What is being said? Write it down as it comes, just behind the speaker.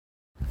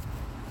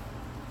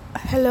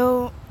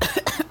Hello,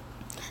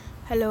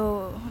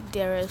 hello,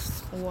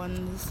 dearest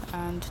ones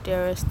and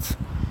dearest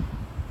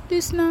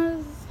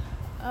listeners.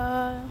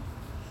 Uh,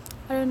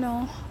 I don't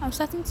know. I'm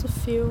starting to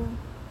feel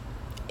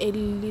a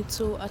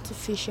little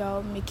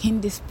artificial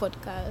making this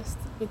podcast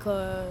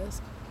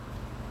because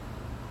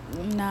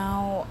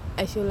now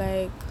I feel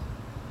like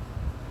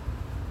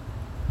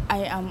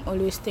I am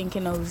always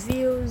thinking of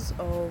views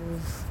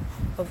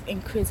of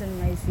increasing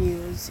my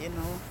views.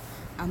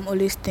 I'm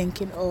always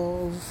thinking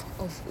of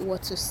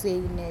what to say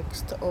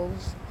next,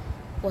 of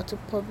what to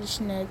publish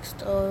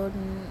next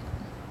on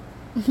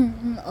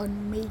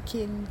on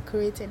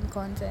creating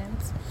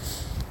content.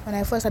 When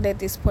I first started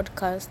this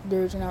podcast, the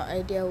original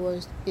idea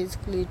was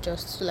basically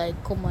just to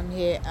like come on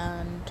here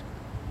and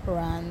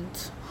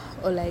rant,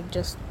 or like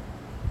just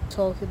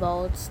talk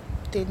about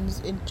things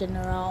in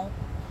general,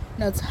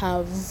 not to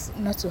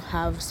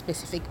have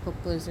specific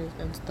purposes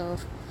and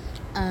stuff.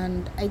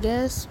 And I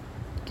guess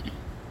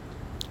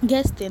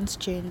things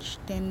change,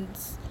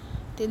 things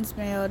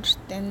merge,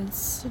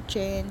 things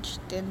change,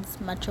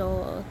 things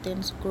mature,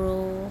 things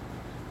grow,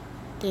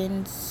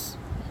 things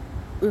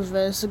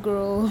reverse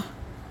grow.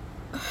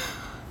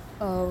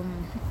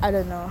 I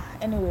don't know.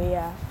 Anyway,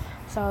 yeah.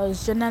 So I was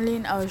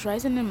journaling, I was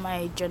writing in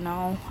my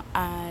journal,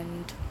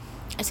 and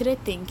I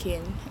started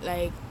thinking,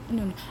 like,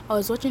 no, I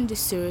was watching this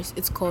series,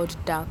 it's called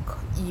Dark.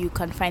 You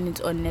can find it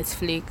on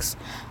Netflix.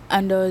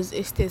 And there was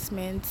a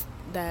statement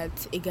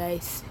that a guy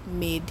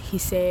made.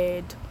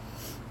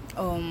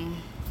 Um,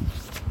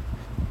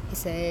 he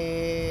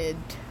said,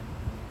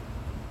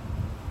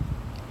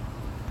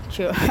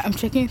 sure, I'm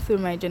checking through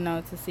my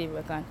journal to see if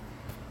I can.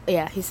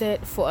 Yeah, he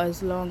said, for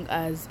as long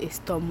as a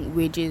storm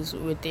wages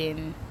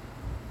within,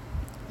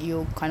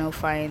 he cannot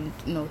find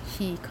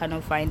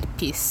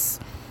peace.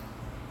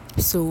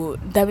 So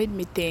that made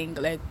me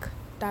think, like,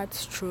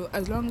 that's true.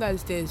 As long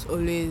as there's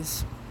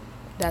always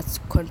that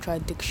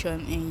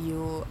contradiction in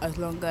you, as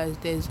long as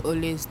there's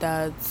always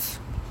that,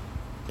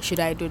 should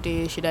I do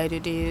this, should I do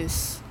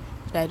this,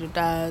 should I do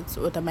that,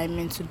 what am I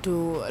meant to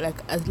do,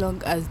 like, as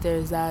long as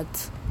there's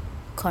that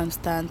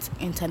constant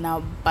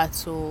internal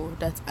battle,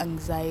 that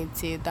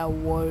anxiety, that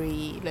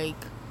worry,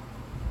 like,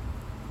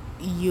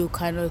 you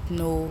cannot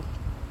know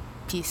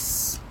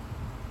peace.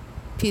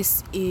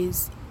 Peace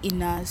is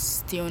inner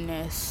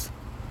stillness,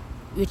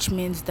 which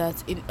means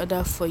that in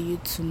order for you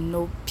to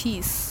know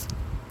peace,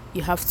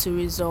 you have to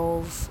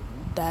resolve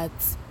that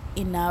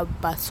inner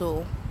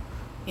battle.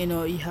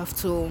 You have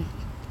to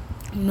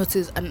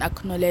notice and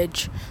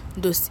acknowledge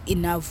those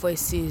inner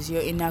voices,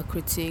 your inner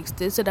critics.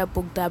 There's other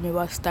book that I'm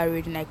about to start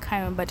reading. I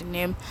can't remember the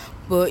name,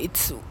 but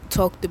it's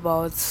talked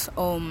about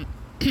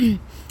the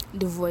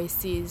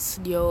voices,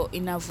 your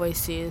inner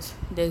voices.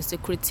 There's the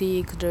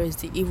critic, there is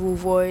the evil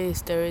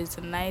voice, there is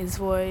the nice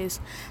voice,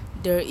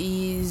 there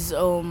is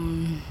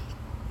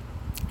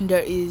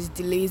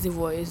the lazy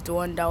voice, the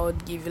one that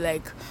would give you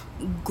like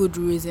good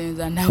reasons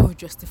and that would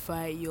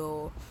justify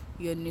your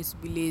need to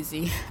be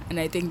lazy. And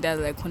I think that's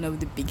like one of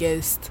the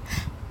biggest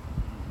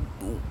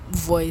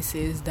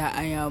voices that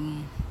I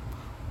am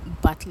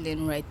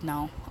battling right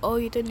now. Oh,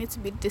 you don't need to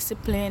be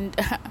disciplined.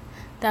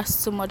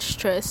 That's too much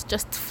stress.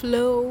 Just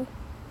flow.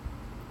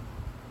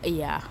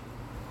 Yeah,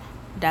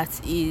 that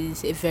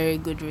is a very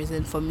good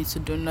reason for me to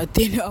do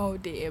nothing all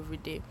day, every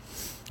day.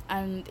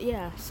 And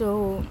yeah,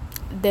 so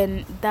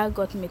then that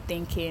got me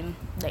thinking,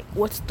 like,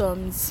 what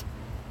storms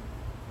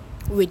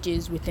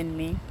wages within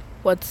me?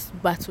 What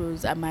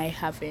battles am I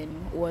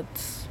having? What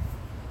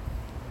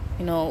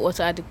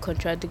are the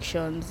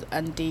contradictions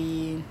and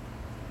the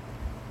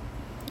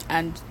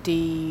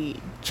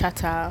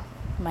chatter,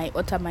 my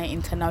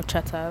internal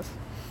chatters?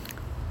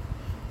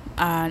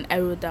 And I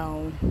wrote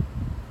down,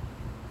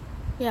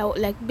 yeah,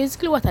 like,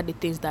 basically, what are the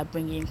things that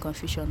bring you in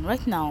confusion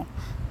right now.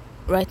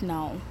 Try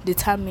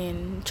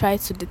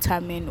to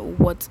determine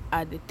what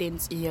are the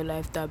things in your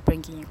life that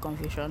bring you in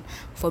confusion.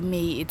 For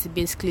me, it's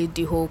basically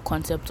the whole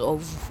concept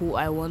of who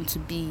I want to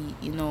be.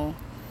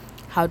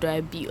 How do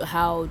I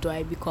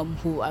become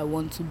who I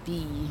want to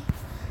be?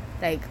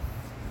 Like,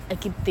 I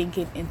keep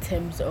thinking in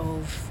terms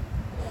of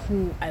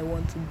who I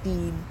want to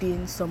be,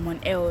 being someone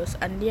else.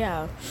 And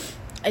yeah,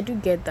 I do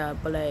get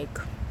that, but like,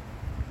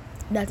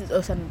 that is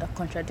also another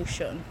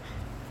contradiction.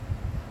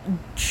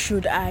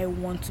 Should I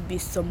want to be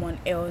someone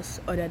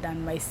else other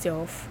than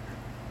myself,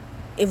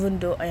 even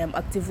though I am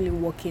actively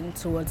working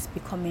towards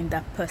becoming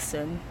that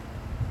person?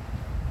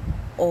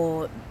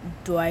 Or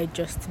do I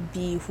just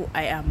be who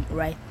I am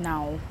right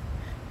now,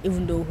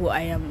 even though who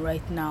I am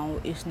right now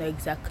is not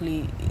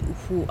exactly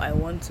who I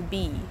want to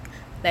be?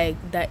 Like,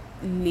 that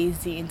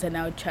lazy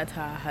internal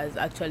chatter has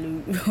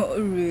actually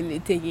really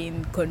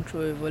taken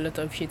control of a lot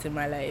of shit in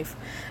my life.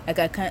 Like,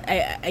 I can't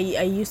I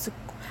used to,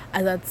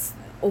 as at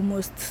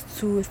almost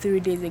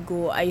 2-3 days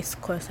ago, I used to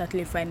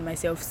constantly find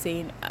myself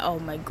saying, oh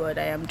my god,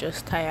 I am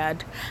just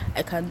tired,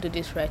 I can't do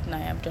this right now,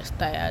 I'm just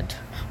tired.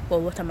 But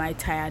what am I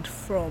tired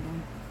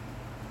from?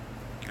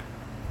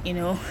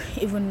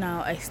 Even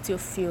now I still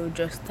feel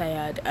just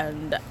tired,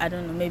 and I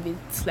don't know, maybe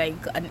it's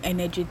like an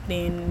energy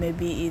thing,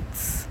 maybe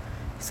it's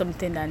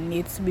something that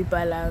needs to be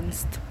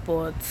balanced,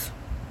 but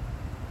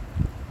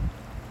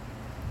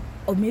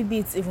or maybe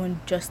it's even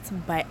just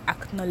by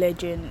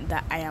acknowledging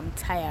that I am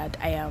tired,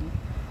 I am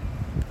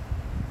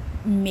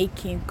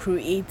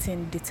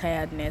creating the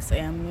tiredness, I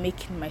am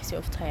making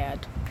myself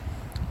tired.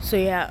 So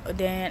yeah,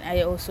 then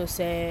I also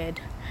said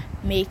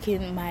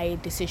making my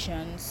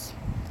decisions,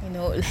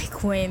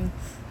 like when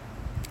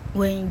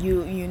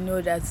you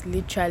know that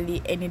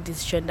literally any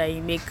decision that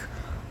you make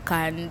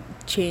can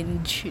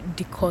change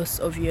the course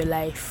of your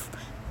life.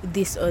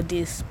 This or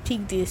this,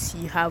 pick this,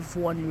 you have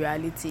one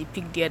reality,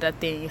 pick the other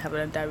thing, you have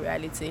another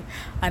reality,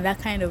 and that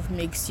kind of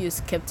makes you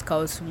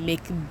skeptical to make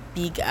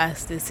big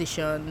ass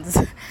decisions.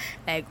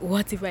 Like,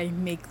 what if I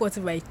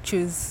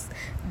choose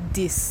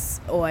this,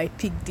 or I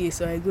pick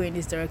this, or I go in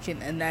this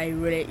direction and I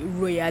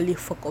royally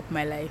fuck up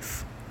my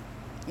life?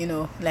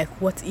 Like,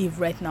 what if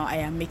right now I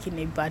am making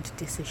a bad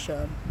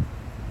decision?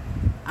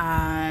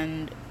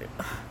 And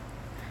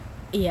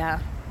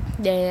yeah,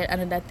 then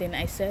another thing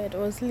I said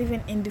was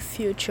living in the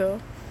future.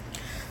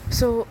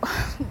 So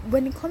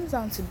when it comes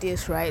down to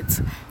this, right,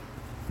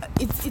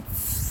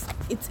 it's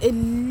a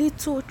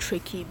little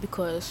tricky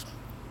because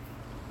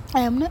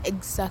I am not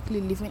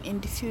exactly living in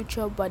the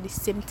future, but at the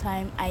same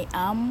time I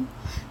am.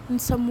 In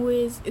some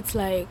ways it's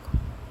like,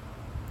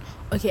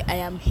 okay, I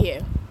am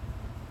here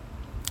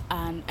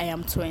and I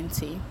am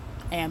 20,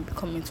 I am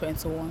becoming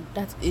 21.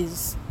 That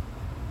is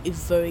a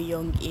very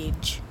young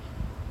age,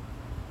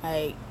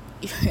 I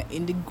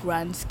in the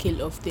grand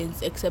scale of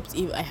things, except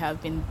if I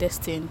have been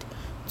destined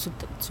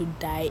to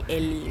die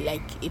early,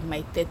 like in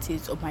my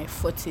 30s or my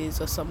 40s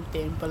or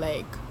something. But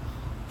like,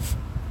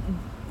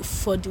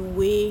 for the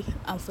way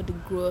and for the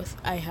growth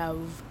I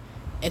have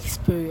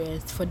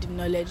experienced, for the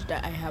knowledge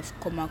that I have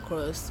come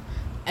across,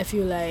 I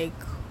feel like,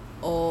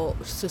 or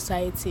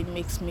society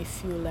makes me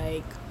feel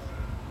like,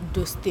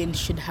 those things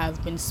should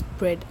have been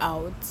spread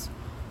out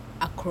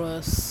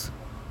across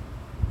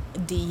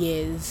the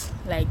years.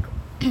 Like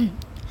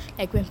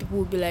like when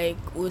people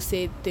will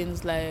say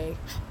things like,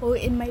 oh,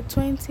 in my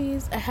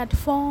 20s I had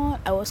fun,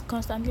 I was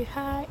constantly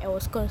high, I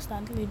was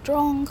constantly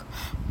drunk.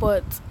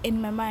 But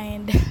in my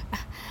mind,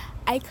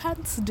 I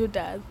can't do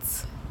that.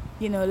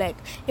 Like,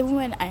 even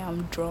when I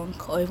am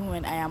drunk or even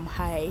when I am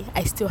high,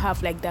 I still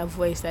have like that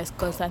voice that's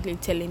constantly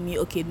telling me,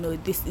 okay, no,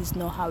 this is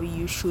not how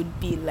you should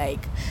be.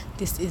 Like,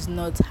 this is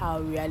not how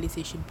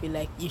reality should be.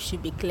 Like, you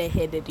should be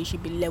clear-headed, you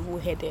should be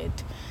level-headed,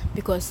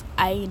 because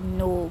I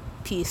know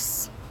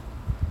peace.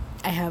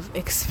 I have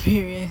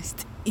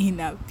experienced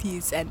inner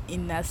peace and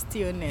inner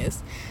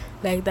stillness,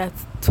 like that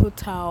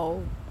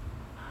total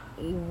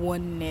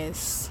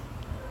oneness.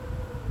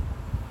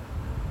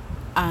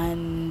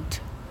 And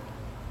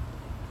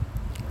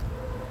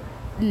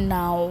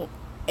now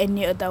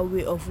any other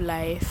way of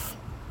life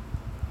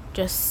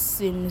just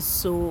seems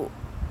so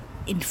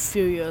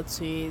inferior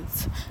to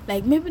it.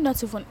 Like, maybe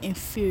not even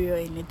inferior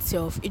in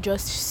itself, it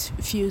just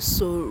feels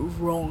so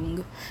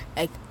wrong.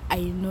 Like,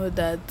 I know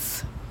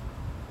that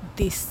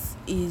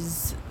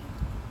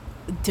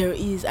there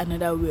is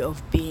another way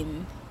of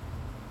being,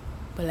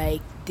 but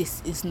like,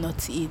 this is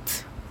not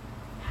it.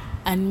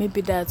 And maybe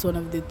that's one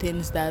of the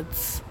things that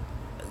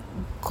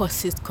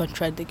causes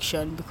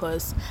contradiction,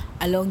 because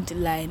along the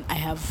line I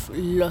have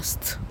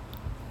lost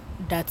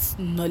that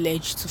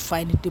knowledge to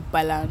find the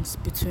balance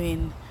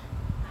between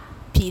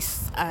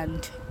peace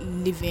and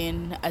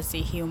living as a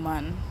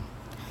human.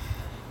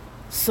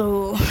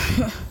 So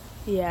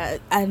yeah,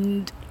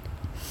 and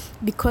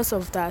because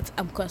of that,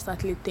 I'm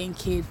constantly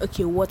thinking,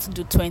 okay, what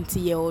do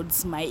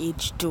 20-year-olds my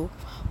age do?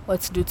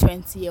 What do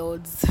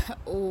 20-year-olds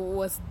or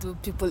what do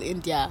people in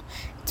their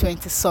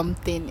 20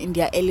 something, in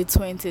their early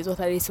 20s,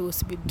 what are they supposed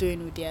to be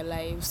doing with their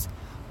lives?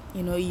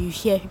 You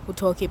hear people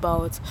talk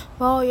about,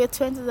 well, your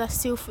 20s are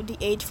still for the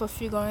age for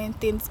figuring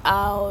things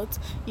out,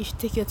 you should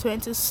take your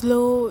 20s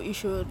slow, you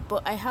should.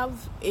 But I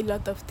have a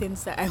lot of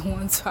things that I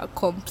want to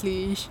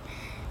accomplish.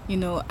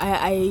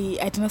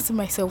 I do not see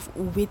myself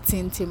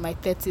waiting till my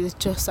 30s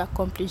just to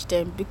accomplish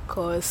them,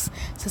 because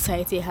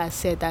society has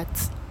said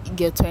that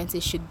your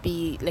 20s should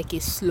be like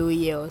a slow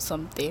year or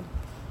something.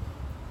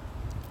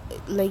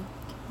 Like,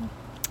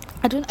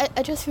 I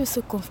just feel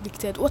so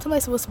conflicted. What am I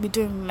supposed to be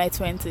doing in my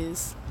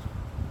 20s?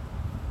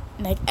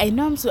 Like, I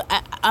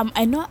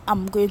know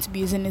I'm going to be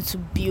using it to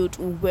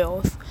build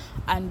wealth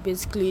and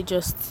basically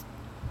just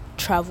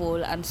travel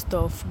and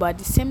stuff, but at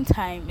the same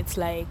time it's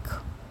like,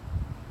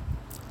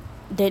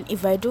 then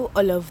if I do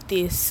all of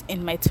this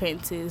in my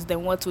 20s,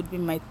 then what would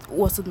my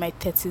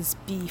 30s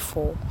be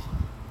for?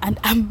 And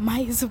am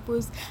I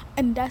supposed,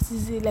 and that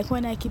is it, like,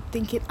 when I keep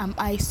thinking, am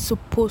I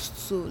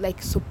supposed to,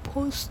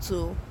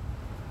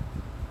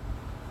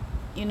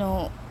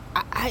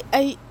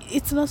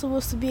 it's not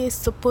supposed to be a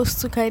supposed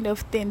to kind of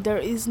thing. There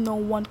is no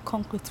one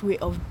concrete way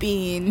of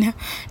being,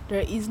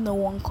 there is no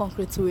one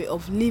concrete way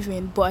of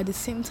living. But at the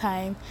same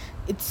time,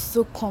 it's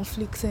so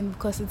conflicting,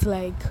 because it's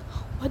like,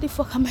 what the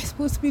fuck am I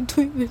supposed to be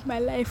doing with my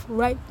life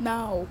right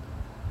now?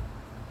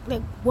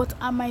 Like, what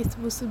am I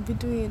supposed to be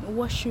doing?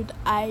 What should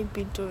I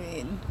be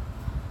doing?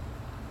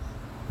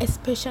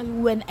 especially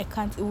when I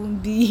can't even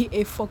be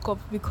a fuck up,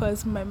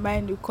 because my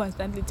mind will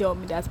constantly tell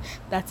me that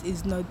that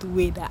is not the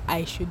way that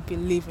I should be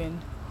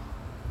living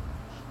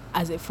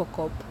as a fuck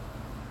up,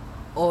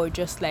 or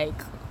just like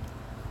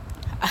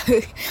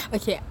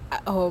okay,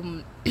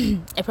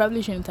 I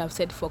probably shouldn't have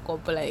said fuck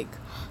up, but like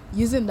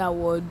using that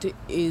word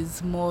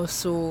is more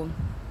so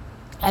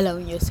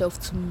allowing yourself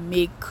to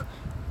make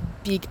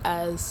big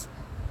as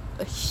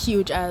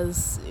huge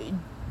as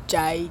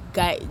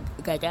gigantic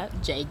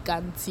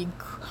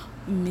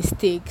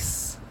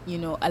mistakes,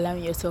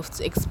 allowing yourself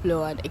to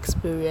explore and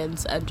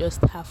experience and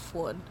just have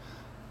fun,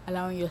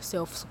 allowing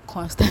yourself to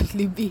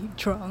constantly be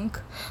drunk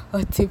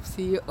or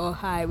tipsy or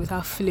high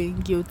without feeling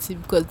guilty,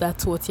 because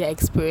that's what you're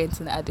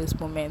experiencing at this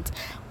moment.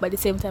 But at the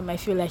same time, I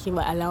feel like if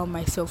I allow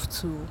myself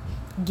to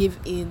give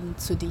in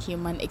to the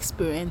human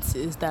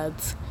experiences,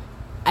 that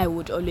I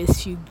would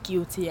always feel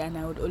guilty and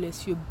I would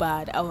always feel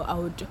bad. I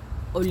would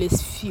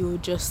always feel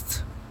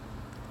just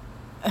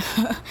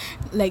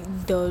like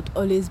there would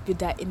always be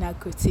that inner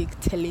critic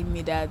telling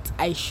me that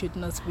I should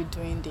not be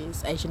doing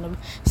this. I should not.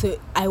 So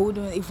I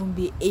wouldn't even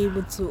be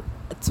able to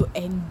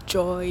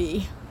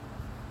enjoy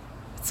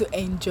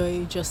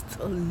just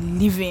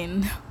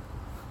living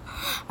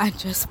and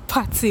just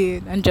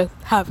partying and just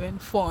having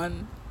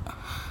fun.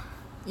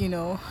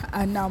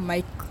 And now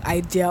my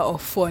idea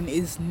of fun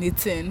is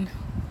knitting.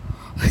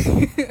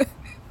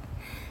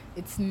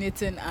 It's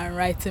knitting and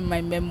writing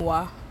my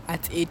memoir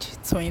at age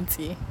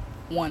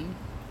 21,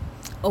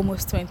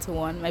 almost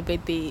 21. My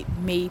birthday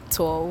May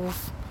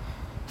 12,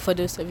 for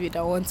those of you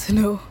that want to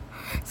know.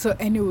 So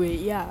anyway,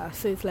 yeah,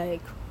 so it's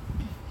like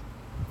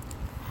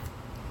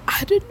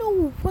I don't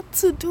know what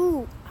to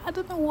do.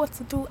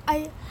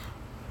 I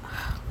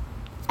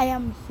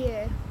am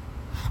here.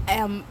 I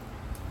am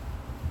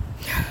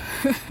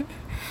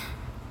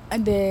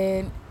and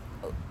then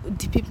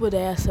the people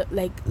there,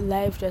 like,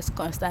 life just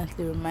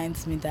constantly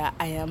reminds me that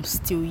I am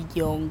still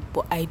young,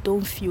 but I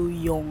don't feel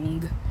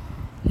young,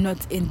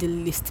 not in the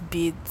least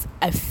bit.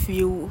 I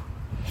feel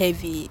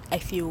heavy, I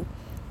feel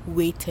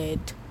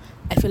weighted,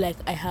 I feel like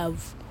I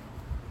have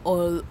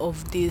all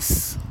of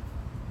this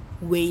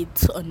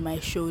weight on my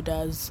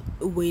shoulders,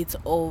 weight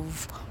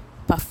of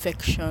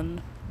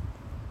perfection,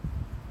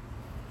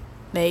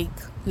 like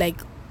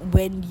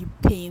when you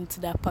paint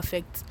that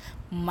perfect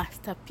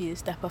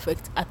masterpiece, that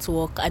perfect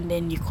artwork, and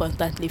then you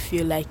constantly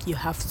feel like you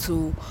have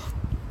to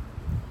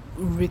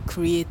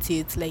recreate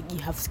it, like you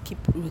have to keep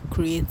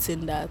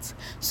recreating that.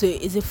 So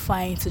is it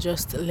fine to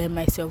just let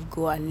myself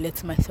go and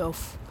let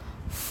myself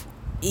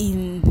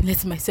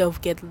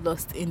get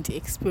lost in the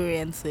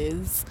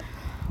experiences?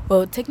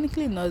 Well,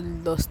 technically not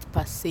lost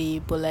per se,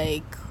 but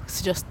like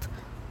to just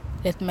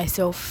let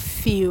myself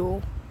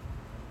feel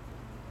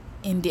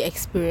in the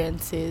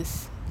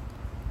experiences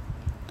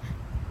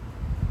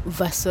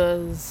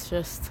versus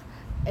just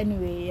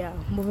anyway. Yeah,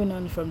 moving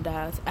on from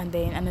that. And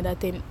then another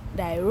thing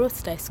that I wrote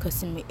that's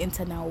causing me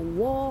internal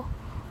war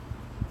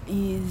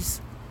is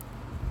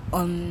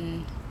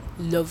on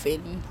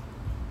loving.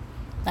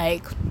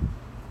 Like,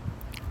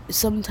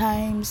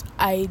 sometimes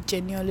I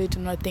genuinely do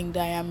not think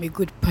that I am a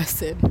good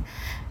person,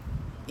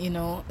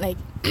 like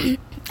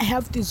I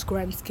have this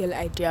grand scale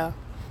idea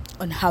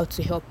on how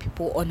to help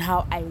people, on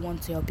how I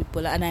want to help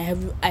people, and I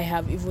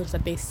have even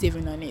started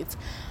saving on it.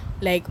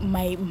 Like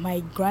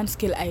my grand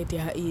scale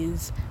idea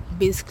is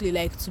basically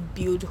like to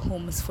build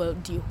homes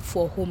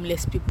for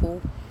homeless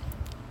people,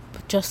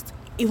 but just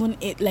even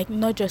it, like,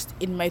 not just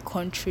in my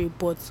country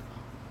but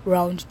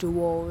around the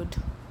world,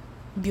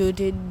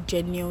 building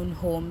genuine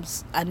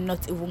homes and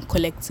not even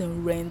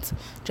collecting rent,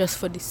 just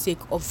for the sake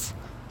of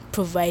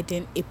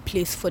providing a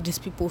place for these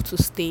people to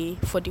stay,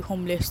 for the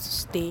homeless to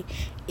stay,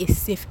 a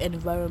safe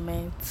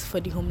environment for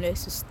the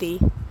homeless to stay.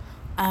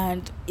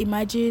 And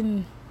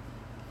imagine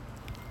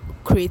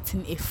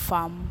creating a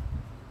farm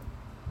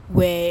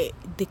where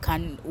they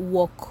can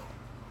walk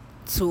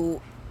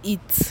to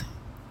eat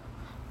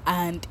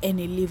and earn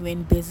a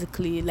living,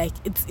 basically. Like,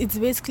 it's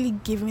basically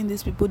giving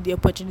these people the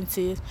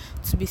opportunity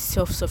to be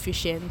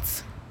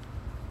self-sufficient,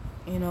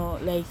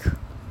 like.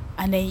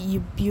 And then you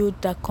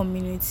build that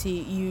community,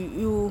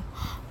 you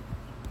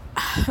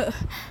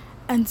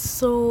and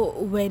so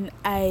when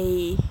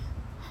I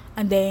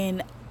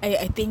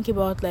think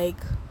about, like,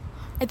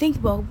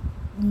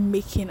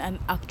 making an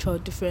actual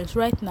difference.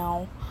 Right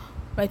now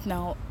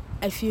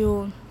I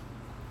feel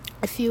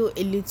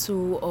a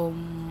little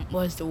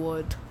what's the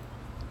word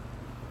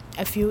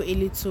I feel a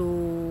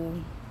little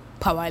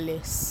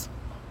powerless,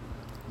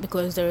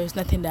 because there is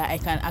nothing that I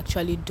can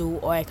actually do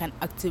or I can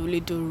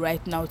actively do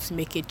right now to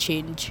make a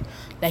change.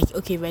 Like,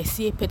 okay, if I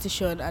see a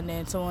petition and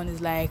then someone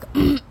is like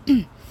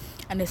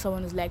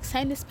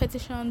sign this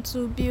petition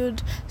to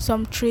build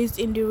some trees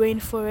in the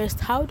rainforest,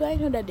 how do I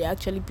know that they're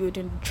actually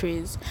building the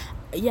trees?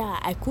 Yeah,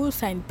 I could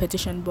sign the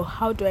petition, but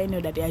how do I know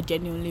that they are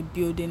genuinely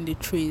building the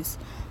trees?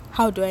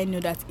 How do I know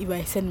that if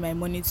I send my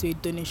money to a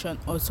donation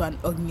or to an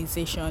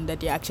organization, that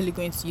they're actually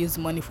going to use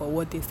money for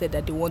what they said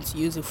that they want to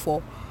use it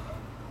for?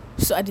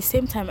 So at the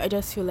same time, I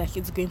just feel like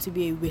it's going to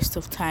be a waste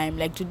of time.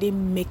 Like, do they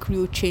make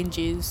real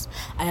changes?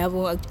 I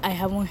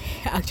haven't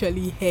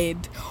actually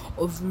heard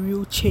of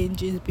real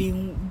changes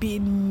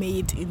being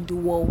made in the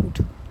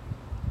world.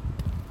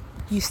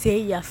 You say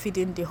you're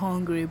feeding the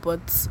hungry,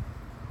 but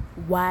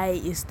why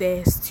is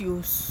there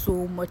still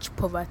so much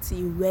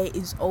poverty? Where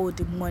is all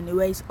the money?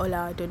 Where is all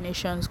our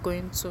donations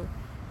going to?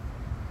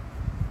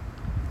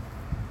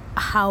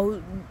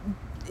 How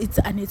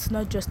it's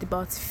not just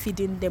about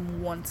feeding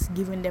them once,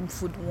 giving them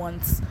food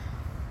once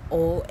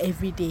or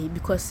every day,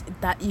 because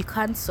that you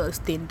can't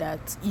sustain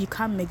that. You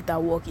can't make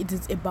that work. It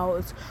is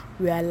about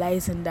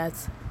realizing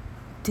that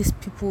these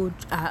people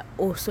are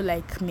also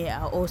like me,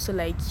 are also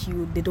like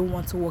you. They don't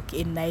want to work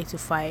a 9 to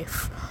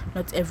 5.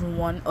 Not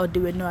everyone, or they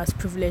were not as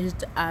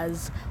privileged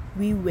as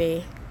we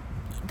were.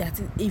 That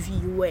is, if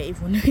you were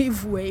even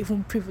if we were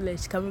even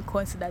privileged, can we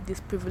consider this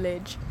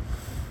privilege?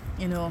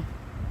 You know,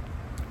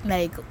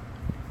 like,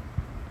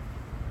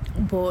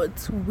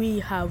 but we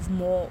have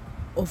more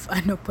of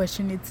an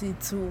opportunity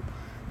to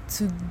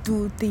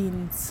do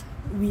things.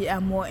 We are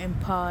more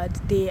empowered.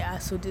 They are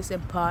so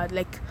disempowered.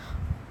 Like,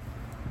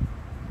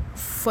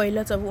 for a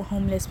lot of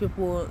homeless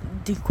people,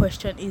 the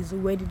question is,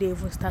 where did they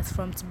even start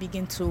from to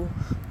begin to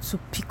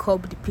pick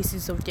up the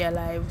pieces of their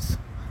lives?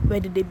 Where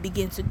did they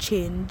begin to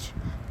change?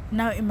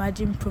 Now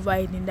imagine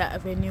providing that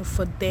avenue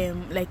for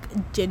them,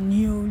 like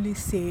genuinely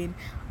saying,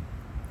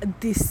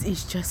 this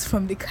is just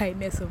from the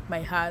kindness of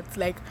my heart.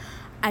 Like,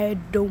 I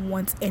don't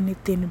want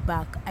anything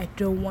back. I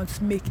don't want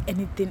to make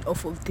anything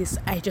off of this.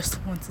 I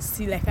just want to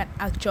see like an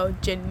actual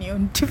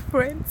genuine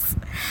difference.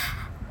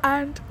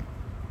 And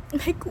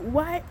like,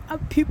 why are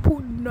people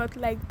not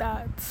like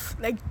that?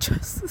 Like,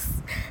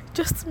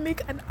 just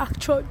make an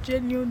actual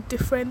genuine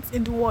difference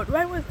in the world.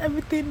 Why must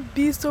everything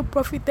be so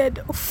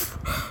profited?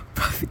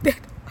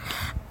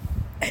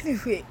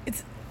 Anyway,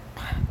 it's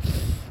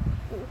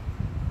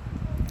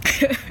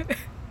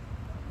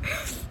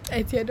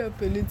I teared up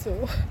a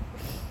little.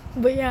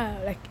 But yeah,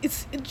 like,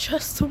 it's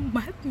just so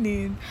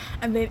maddening.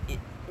 And then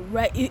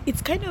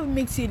it kind of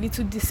makes you a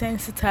little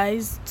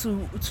desensitized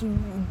to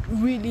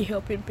really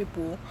helping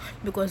people,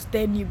 because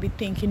then you be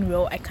thinking,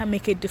 well, I can't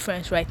make a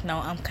difference right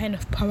now. I'm kind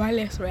of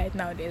powerless right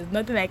now. There's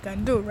nothing I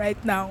can do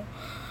right now.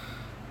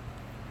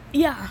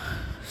 Yeah.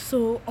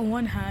 So on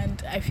one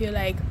hand, I feel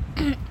like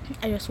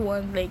I just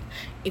want like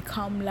a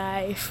calm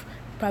life,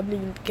 probably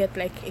get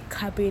like a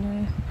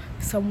cabin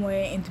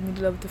somewhere in the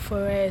middle of the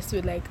forest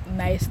with like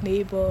nice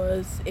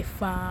neighbors, a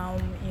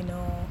farm,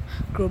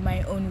 grow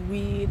my own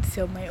weed,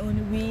 sell my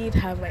own weed,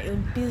 have my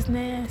own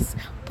business,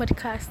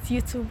 podcast,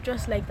 YouTube,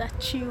 just like that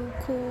chill,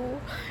 cool,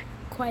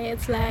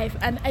 quiet life.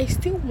 And I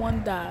still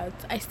want that.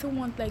 I still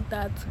want like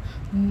that,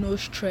 no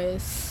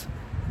stress,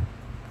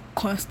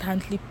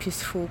 constantly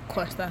peaceful,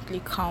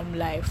 constantly calm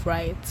life,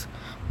 right?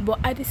 But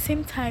at the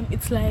same time,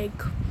 it's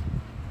like,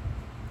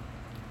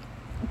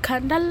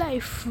 can that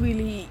life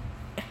really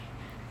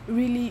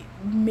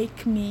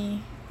make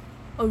me,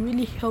 or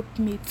really help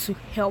me to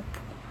help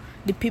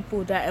the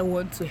people that I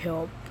want to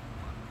help?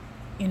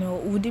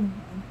 Would it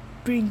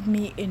bring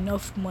me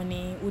enough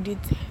money? Would it,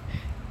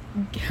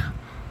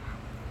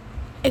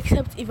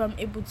 except if I'm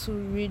able to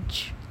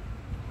reach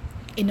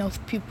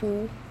enough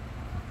people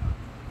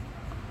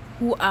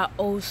who are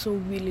also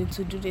willing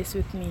to do this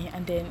with me,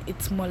 and then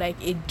it's more like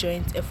a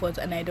joint effort,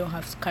 and I don't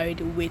have to carry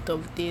the weight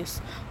of this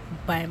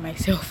by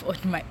myself on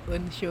my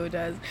own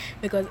shoulders.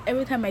 Because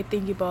every time I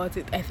think about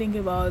it, I think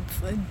about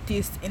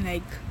this in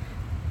like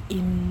a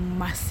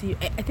massive,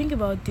 I think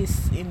about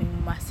this in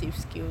a massive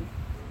scale,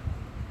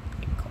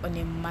 like on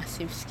a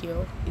massive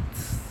scale.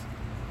 It's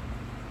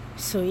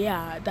so,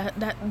 yeah,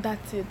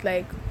 that's it,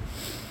 like.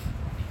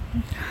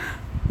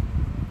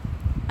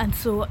 And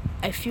so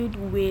I feel the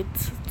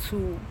weight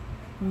to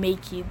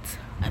make it,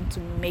 and to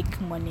make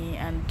money,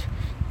 and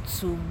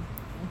to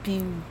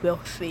be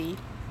wealthy,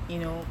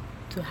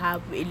 to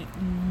have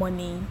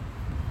money,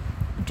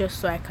 just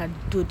so I can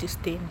do this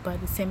thing. But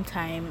at the same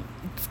time,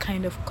 it's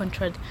kind of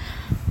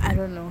I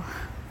don't know.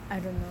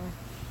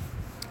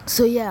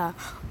 So yeah,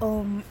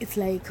 it's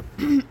like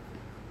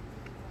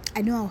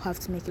I know I'll have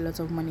to make a lot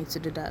of money to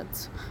do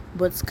that,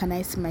 but can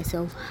I see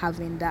myself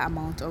having that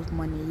amount of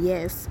money?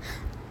 Yes.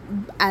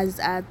 As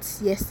at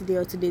yesterday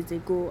or 2 days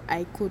ago,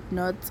 I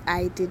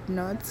did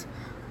not.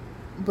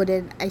 But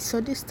then I saw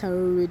this tarot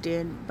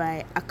reading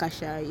by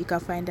Akasha. You can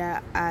find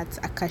her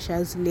at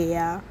Akasha's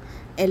Lair,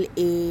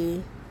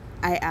 Lair,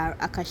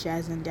 Akasha,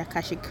 as in the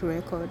Akashic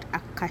record,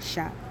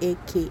 Akasha,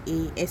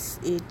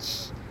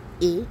 AKASHA,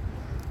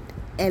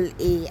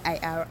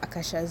 LAIR,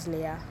 Akasha's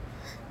Lair.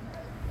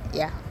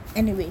 Yeah.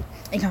 Anyway,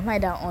 you can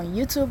find her on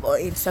YouTube or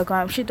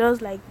Instagram. She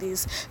does like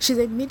this. She's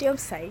a medium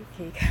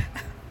psychic.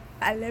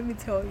 And let me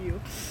tell you,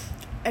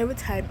 every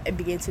time I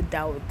begin to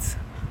doubt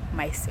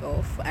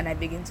myself, and I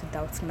begin to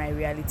doubt my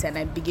reality, and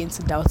I begin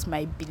to doubt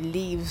my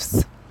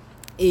beliefs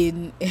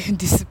in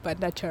the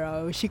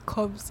supernatural, she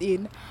comes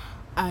in,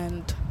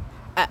 and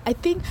I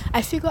think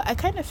I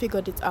kind of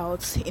figured it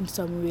out in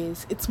some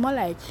ways. It's more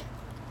like,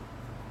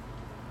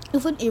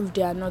 even if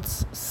they are not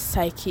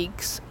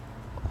psychics,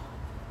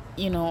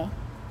 you know,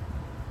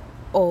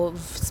 of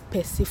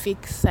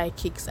specific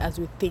psychics as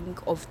we think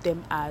of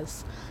them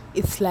as.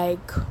 It's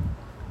like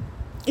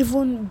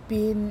even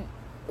being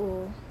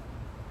oh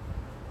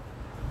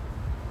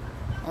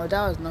oh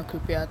that was not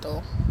creepy at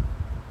all.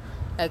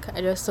 Like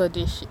I just saw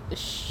this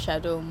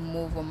shadow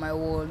move on my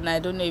wall, and I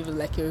don't know if it's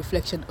like a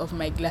reflection of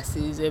my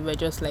glasses, or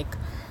just like.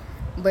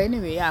 But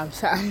anyway, yeah,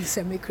 I'm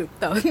semi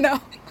creeped out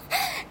now.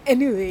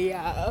 Anyway,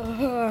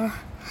 yeah.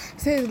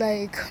 So it's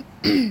like,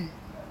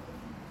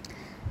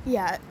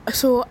 yeah.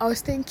 So I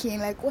was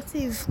thinking, like, what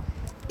if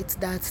it's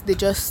that they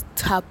just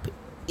tap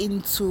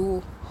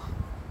into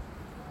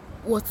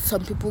what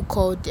some people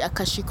call the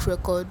Akashic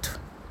record,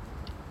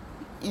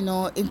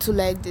 into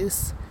like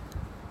this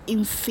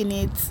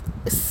infinite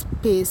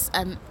space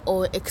and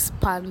or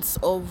expanse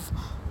of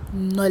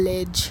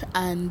knowledge,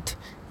 and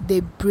they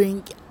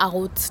bring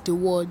out the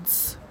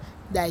words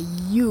that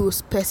you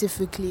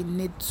specifically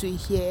need to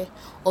hear,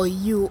 or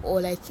you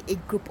or like a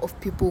group of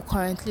people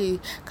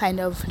currently kind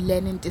of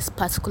learning this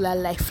particular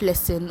life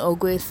lesson or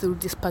going through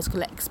this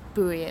particular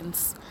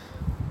experience.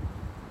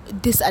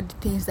 These are the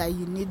things that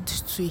you need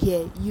to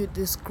hear. You,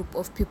 this group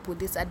of people,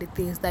 these are the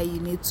things that you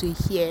need to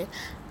hear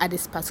at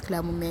this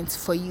particular moment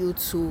for you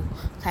to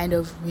kind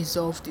of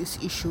resolve this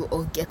issue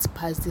or get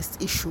past this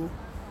issue,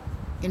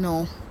 you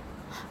know.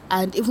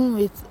 And even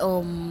with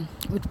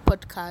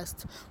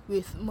podcast,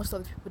 with most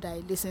of the people that I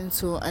listen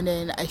to, and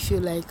then I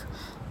feel like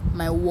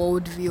my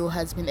worldview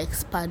has been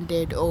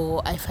expanded,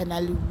 or I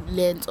finally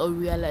learned or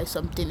realized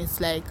something.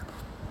 It's like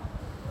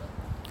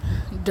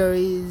there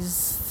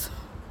is,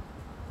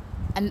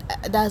 and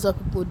that's what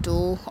people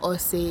do or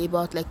say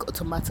about like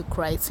automatic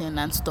writing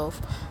and stuff.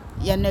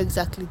 You're not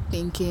exactly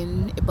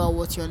thinking about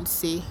what you want to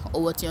say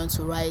or what you want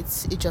to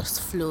write, it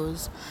just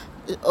flows.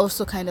 It's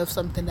also kind of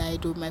something that I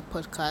do with my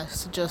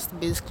podcast, just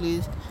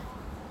basically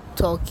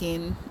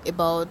talking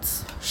about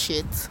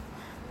shit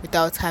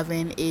without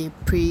having a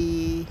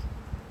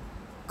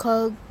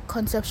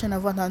conception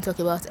of what I'm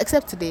talking about.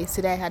 Except today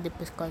I had the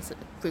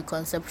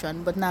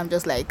preconception, but now I'm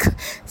just like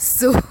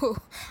so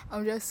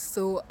I'm just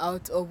so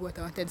out of what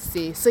I wanted to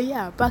say. So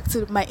yeah, back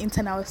to my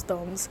internal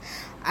storms.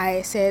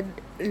 I said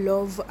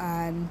love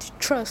and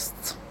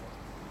trust.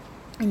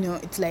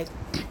 It's like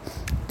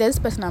there's this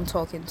person I'm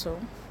talking to,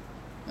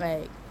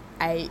 like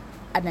I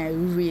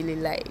really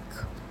like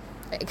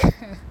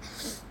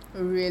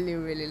really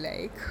really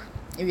like.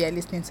 If you're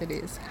listening to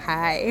this,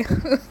 hi.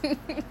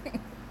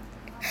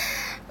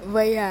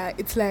 But yeah,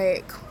 it's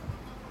like,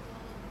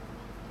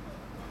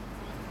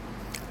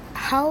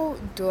 how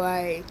do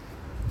I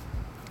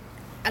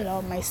allow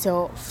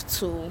myself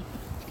to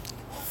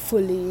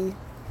fully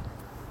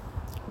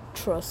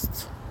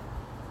trust?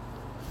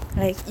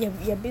 Like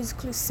you're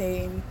basically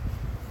saying,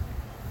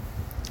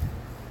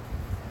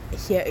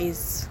 here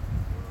is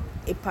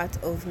a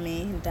part of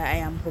me that I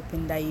am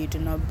hoping that you do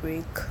not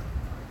break.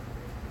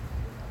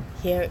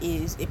 Here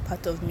is a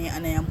part of me,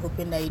 and I am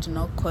hoping that you do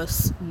not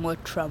cause more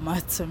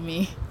trauma to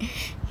me.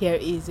 Here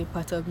is a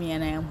part of me,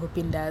 and I am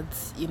hoping that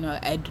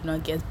I do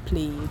not get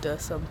played or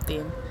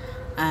something,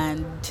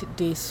 and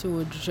this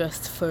would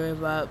just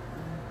forever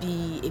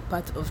be a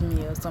part of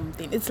me or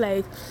something. It's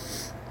like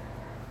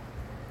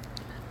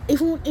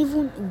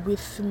even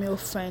with female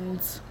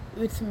friends,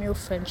 with female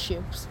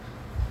friendships,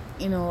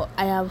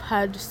 I have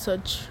had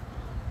such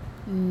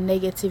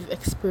negative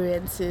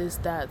experiences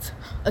that,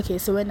 okay,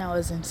 so when I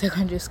was in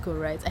secondary school,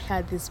 right, I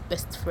had this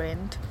best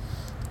friend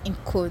in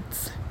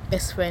quotes,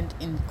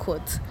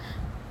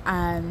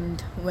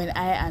 and when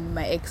I and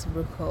my ex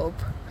broke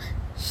up,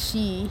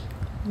 she,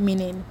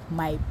 meaning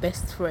my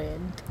best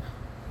friend,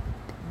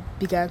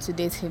 began to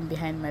date him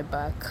behind my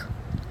back.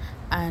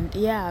 And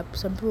yeah,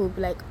 some people will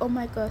be like, oh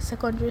my god,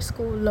 secondary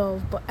school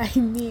love, but I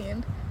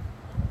mean,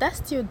 that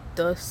still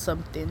does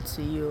something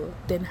to you.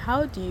 Then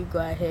how do you go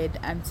ahead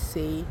and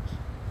say,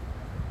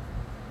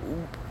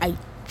 I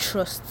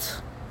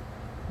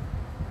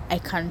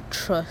can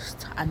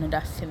trust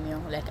another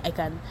female? Like I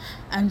can.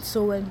 And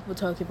so when people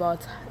talk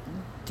about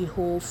the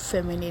whole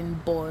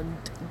feminine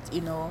bond,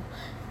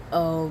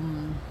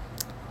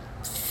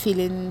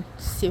 feeling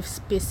safe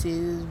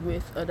spaces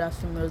with other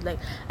females, like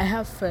I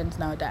have friends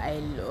now that I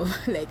love.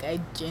 Like I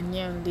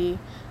genuinely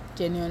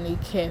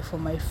care for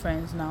my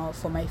friends now,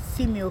 for my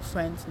female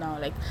friends now,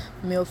 like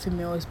male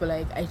females, but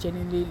like I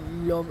genuinely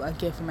love and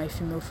care for my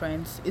female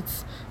friends.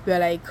 We're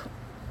like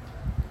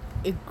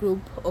a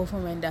group of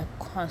women that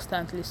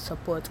constantly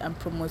support and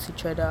promote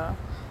each other,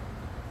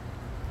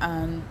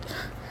 and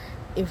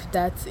if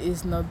that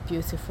is not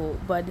beautiful,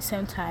 but at the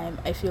same time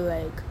I feel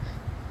like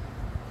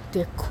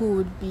there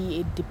could be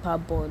a deeper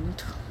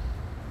bond,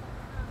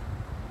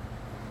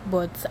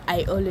 but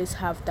I always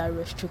have that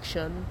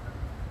restriction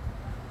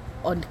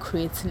on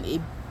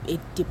creating a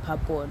deeper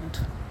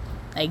bond.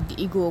 Like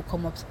the ego will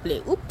come up to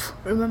play. Oop!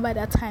 Remember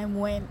that time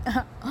when?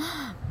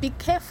 Be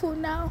careful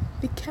now.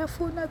 Be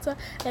careful not to,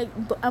 like.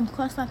 But I'm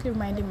constantly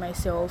reminding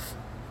myself.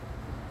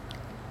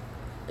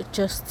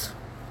 Just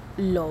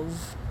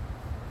love.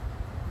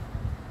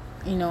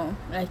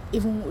 Like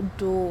even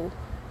though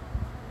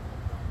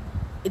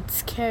it's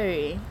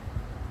scary,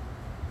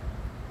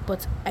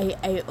 but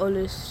I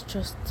always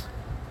just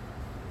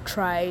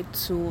try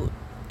to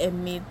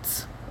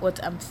emit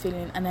what I'm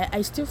feeling, and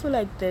I still feel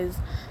like there's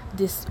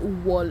this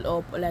wall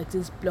up, or like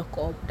this block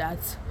up,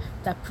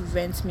 that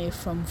prevents me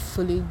from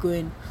fully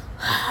going.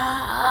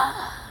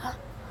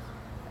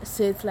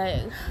 So it's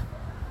like,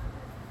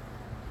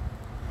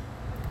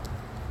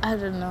 I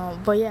don't know,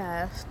 but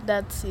yeah,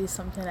 that is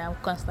something I'm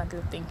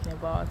constantly thinking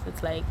about.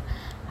 It's like,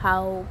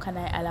 how can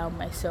I allow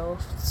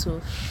myself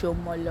to show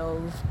more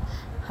love?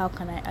 How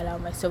can I allow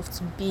myself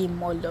to be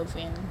more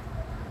loving?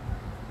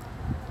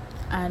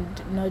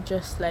 And not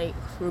just like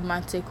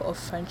romantic or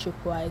friendship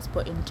wise,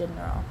 but in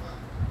general.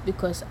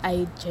 Because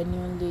I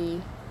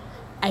genuinely,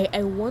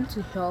 I want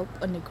to help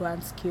on a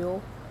grand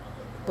scale,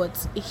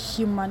 but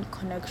human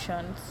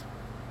connections,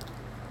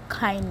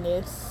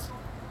 kindness,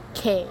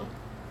 care,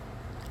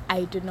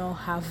 I do not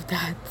have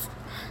that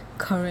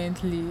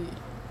currently.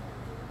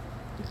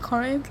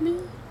 Currently,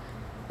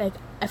 like,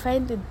 I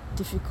find it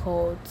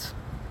difficult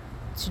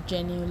to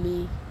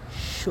genuinely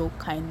show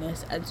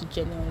kindness and to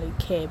genuinely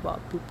care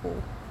about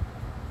people.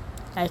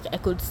 Like, I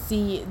could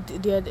see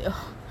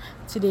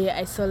today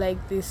I saw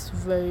like this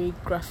very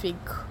graphic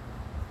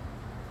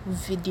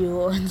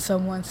video on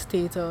someone's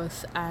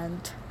status,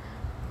 and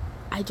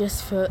I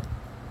just felt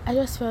I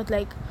just felt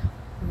like,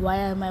 why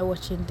am I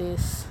watching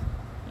this?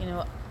 You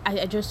know,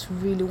 I just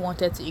really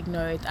wanted to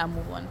ignore it and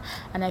move on.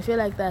 And I feel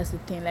like that's the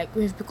thing. Like,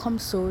 we've become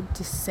so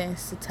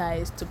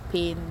desensitized to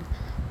pain,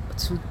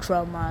 to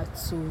trauma,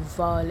 to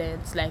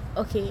violence. Like,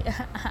 okay,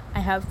 I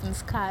have been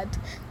scarred,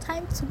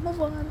 time to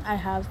move on. I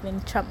have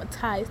been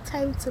traumatized,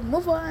 time to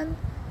move on.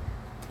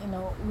 You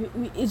know,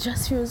 it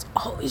just feels,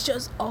 it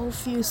just all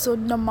feels so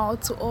normal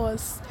to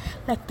us.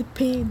 Like, the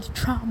pain, the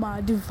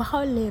trauma, the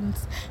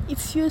violence, it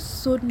feels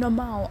so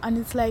normal. And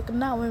it's like,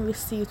 now when we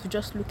see it, we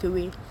just look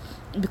away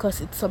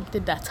because it's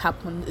something that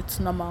happened, it's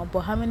normal.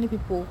 But how many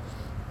people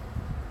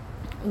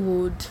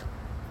would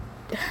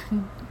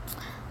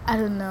I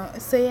don't know.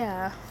 So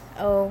yeah,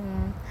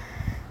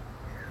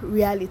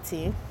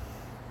 reality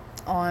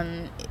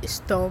on a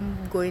storm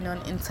going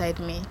on inside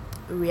me.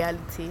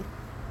 Reality,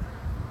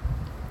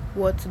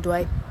 what do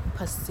I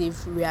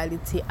perceive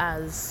reality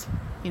as?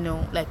 You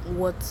know, like,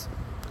 what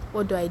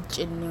do I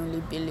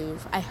genuinely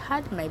believe? I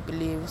had my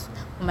beliefs.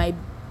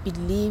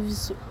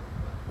 Beliefs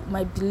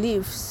my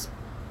beliefs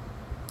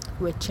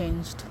were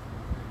changed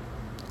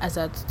as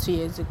at 2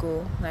 years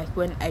ago, like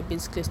when I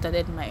basically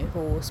started my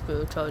whole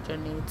spiritual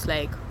journey. It's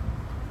like,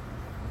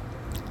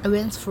 I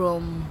went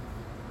from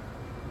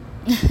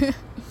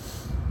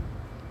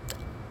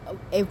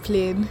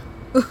airplane.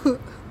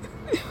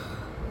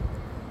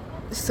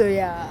 So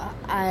yeah,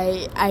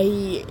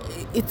 I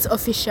it's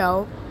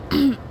official.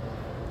 do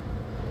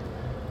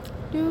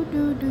do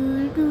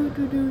do do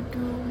do do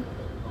do.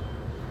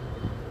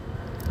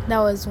 That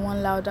was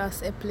one loud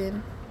ass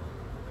airplane.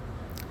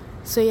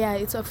 So yeah,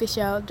 it's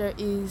official. There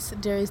is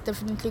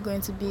definitely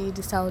going to be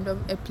the sound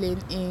of airplane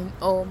in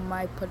all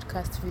my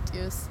podcast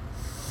videos.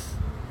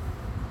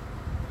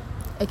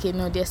 Okay,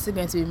 no, there's still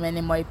going to be many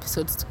more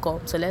episodes to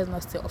come. So let's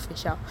not say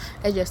official.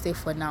 Let's just say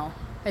for now.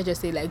 Let's just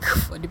say like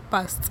for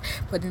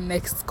the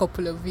next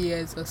couple of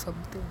years or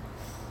something.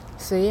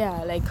 So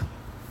yeah, like,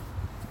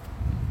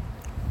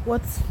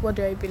 what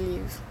do I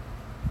believe?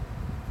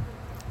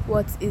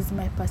 What is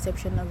my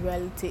perception of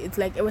reality? It's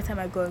like every time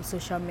I go on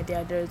social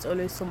media, there's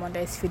always someone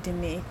that is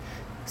feeding me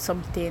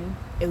something,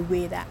 a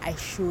way that I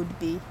should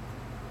be.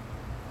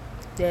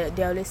 They're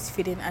always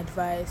feeding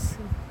advice.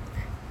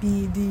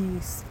 Be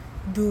this,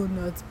 do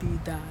not be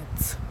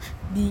that.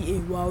 Be a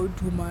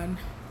wild woman.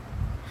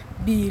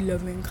 Be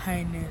loving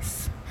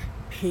kindness,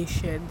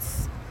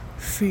 patience,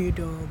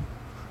 freedom,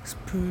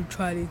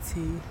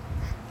 spirituality.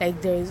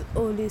 Like, there is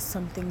always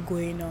something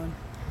going on.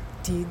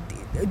 The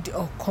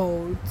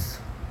occult.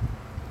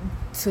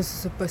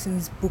 So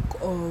person's book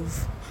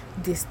of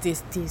this,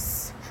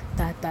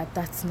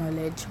 that's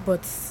knowledge.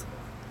 But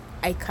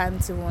I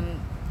can't even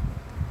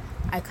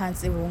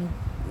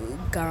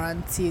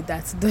guarantee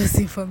that those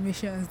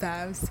informations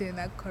that I'm saying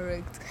are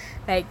correct.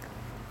 Like,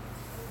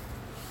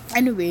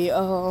 anyway,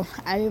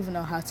 I don't even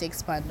know how to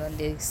expand on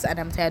this, and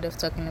I'm tired of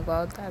talking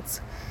about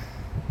that.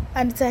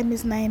 And the time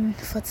is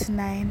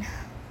 9:49.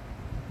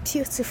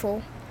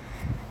 Beautiful.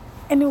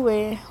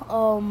 Anyway,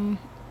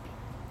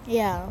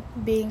 yeah,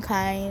 being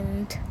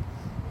kind,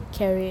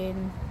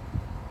 caring.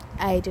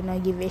 I do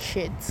not give a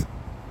shit.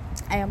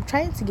 I am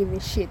trying to give a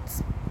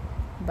shit,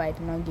 but I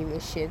do not give a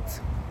shit.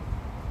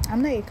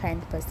 I'm not a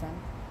kind person.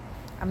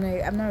 I'm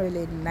not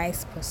really a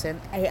nice person.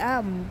 I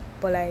am,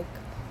 but like,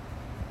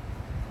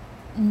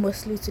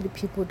 mostly to the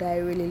people that I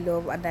really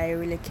love and that I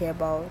really care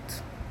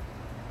about.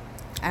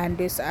 And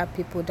these are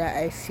people that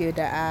I feel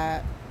that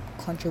are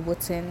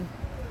contributing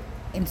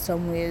in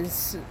some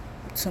ways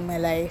to my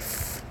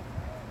life.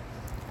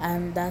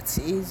 And that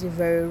is a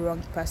very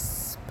wrong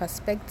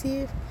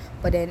perspective.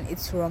 But then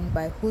it's wrong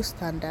by whose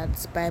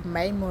standards? By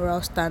my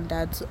moral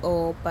standards,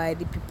 or by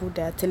the people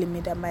that are telling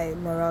me that my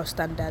moral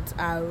standards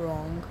are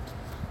wrong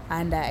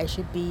and that I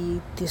should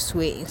be this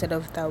way instead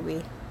of that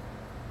way.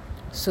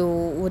 So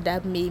would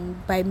that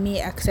mean by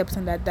me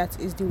accepting that that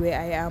is the way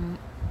I am?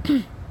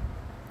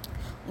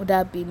 Would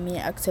that be me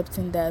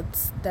accepting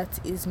that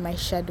that is my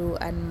shadow,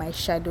 and my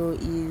shadow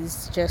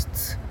is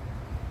just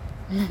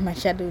my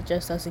shadow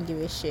just doesn't give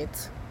a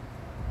shit?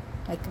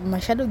 Like, my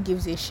shadow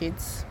gives a shit,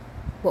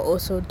 but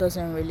also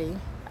doesn't really.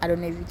 I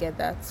don't know if you get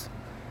that.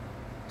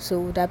 So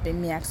would that be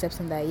me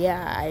accepting that,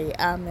 yeah, I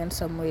am in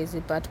some ways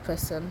a bad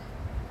person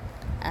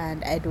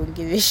and I don't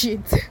give a shit,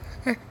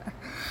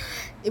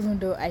 even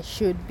though I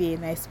should be a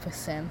nice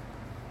person?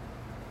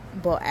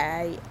 But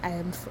I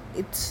am.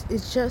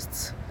 It's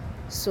just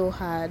so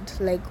hard.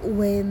 Like,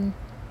 when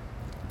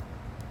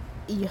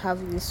you have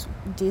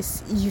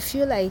this, you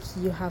feel like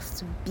you have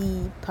to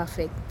be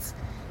perfect.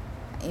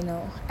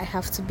 I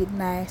have to be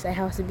nice, I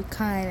have to be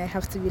kind, I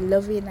have to be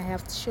loving, I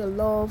have to show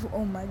love.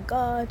 Oh my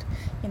god.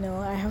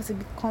 I have to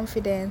be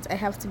confident, I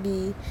have to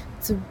be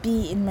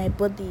in my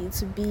body,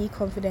 to be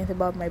confident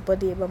about my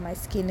body, about my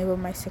skin, about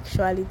my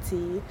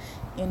sexuality.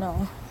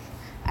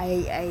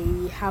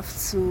 I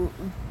have to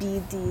be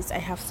this, I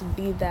have to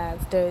be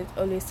that. There's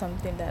always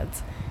something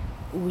that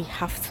we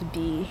have to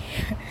be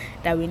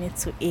that we need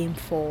to aim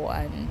for.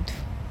 And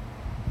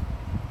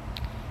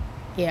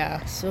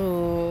yeah,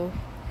 so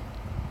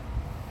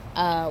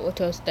what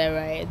else did I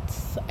write?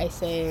 I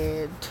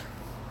said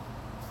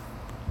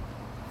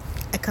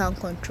I can't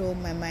control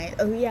my mind.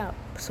 Oh yeah,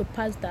 so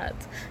past that,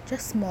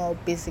 just small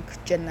basic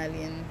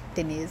journaling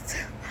things.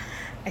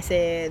 I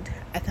said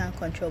I can't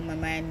control my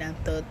mind and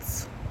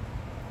thoughts.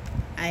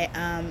 I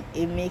am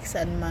a mix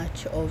and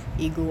match of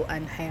ego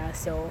and higher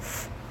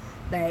self.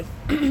 Like,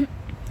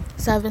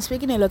 so I've been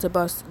speaking a lot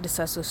about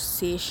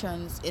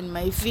disassociations in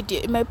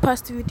my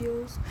past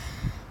videos,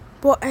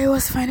 but I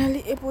was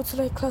finally able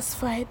to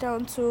classify it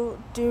down to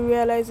the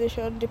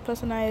realization, the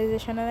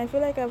personalization, and I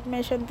feel like I've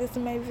mentioned this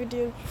in my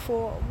videos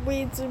before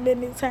way too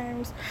many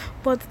times,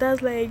 but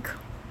that's like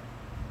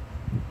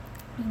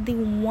the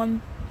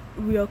one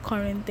real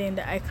current thing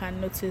that I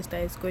can notice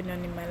that is going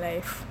on in my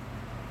life.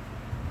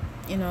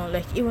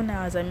 Like, even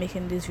now as I'm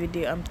making this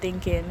video, I'm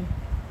thinking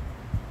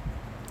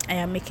I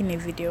am making a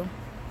video.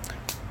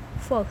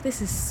 Fuck,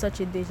 this is such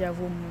a deja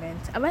vu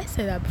moment. Have I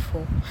said that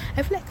before?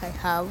 I feel like I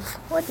have.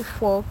 What the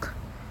fuck?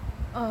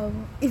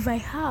 If I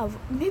have,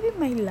 maybe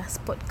my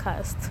last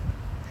podcast.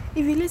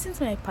 If you listen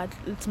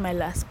to my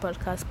last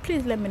podcast,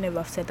 please let me know if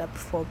I've said that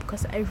before,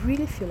 because I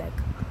really feel like,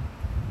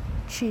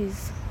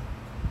 jeez,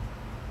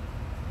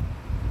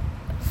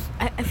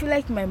 I feel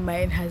like my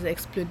mind has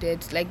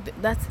exploded.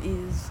 Like, that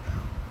is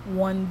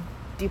one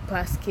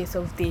deepest case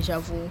of deja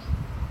vu.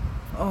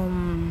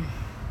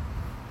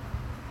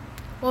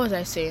 What was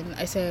I saying?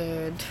 I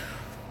said,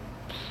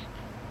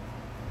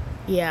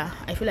 yeah,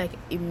 I feel like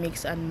it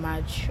mix and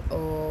match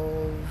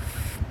of.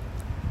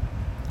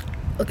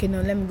 Okay,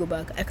 no, let me go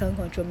back. I can't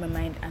control my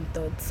mind and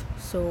thoughts,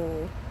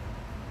 so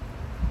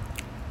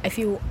I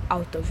feel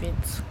out of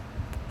it,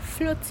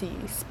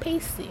 floaty,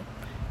 spacey,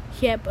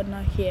 here but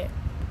not here,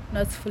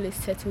 not fully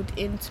settled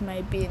into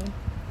my being,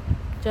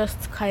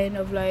 just kind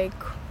of like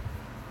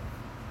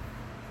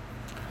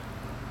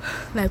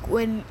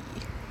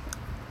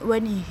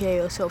when you hear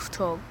yourself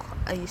talk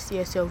and you see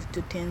yourself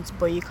do things,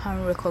 but you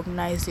can't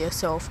recognize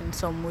yourself in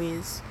some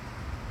ways.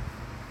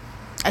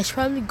 I should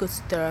probably go to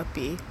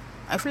therapy.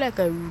 I feel like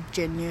I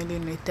genuinely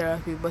need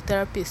therapy, but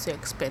therapy is so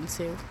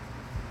expensive.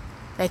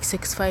 Like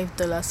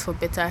 $65 for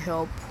better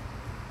help.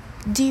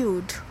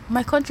 Dude,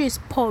 my country is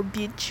poor,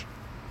 bitch.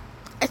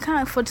 I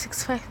can't afford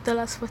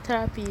 $65 for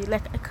therapy.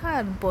 Like, I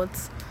can,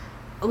 but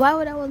why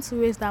would I want to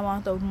waste that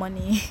amount of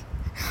money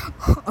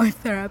on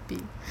therapy?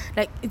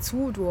 Like, it's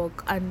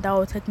woodwork, and that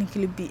would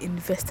technically be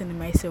investing in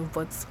myself,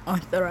 but on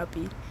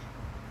therapy.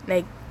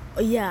 Like,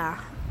 yeah,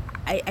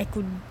 I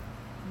could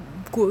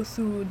go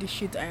through the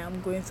shit I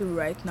am going through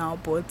right now,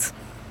 but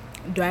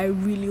do I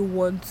really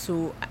want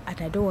to?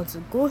 And I don't want to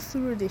go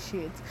through the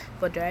shit,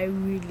 but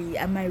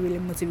am I really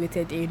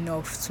motivated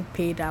enough to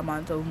pay the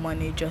amount of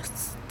money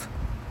just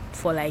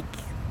for like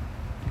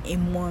a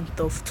month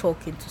of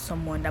talking to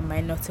someone that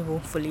might not even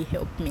fully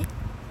help me?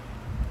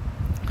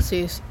 So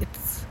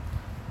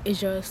it's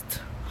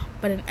just,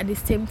 but then at the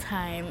same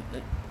time,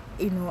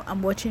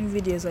 I'm watching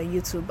videos on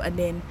YouTube, and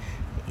then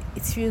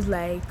it feels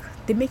like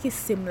they make it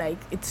seem like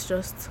it's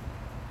just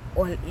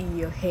all in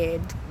your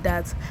head,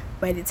 that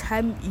by the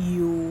time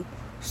you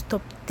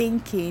stop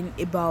thinking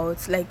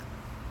about, like,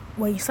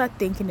 when you start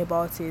thinking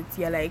about it,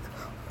 you're like,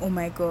 oh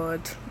my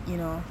god,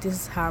 this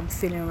is how I'm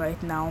feeling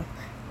right now.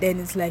 Then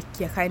it's like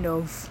you're kind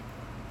of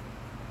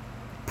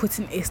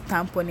putting a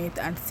stamp on it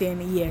and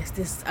saying, yes,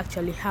 this is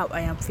actually how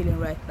I am feeling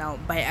right now.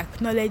 By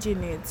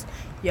acknowledging it,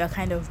 you're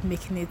kind of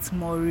making it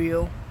more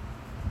real.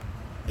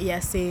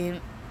 You're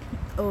saying,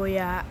 oh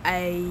yeah,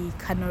 I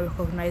cannot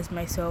recognize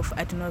myself.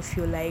 I do not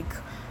feel like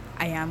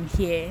I am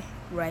here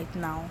right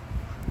now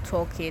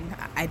talking.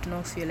 I do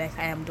not feel like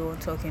I am the one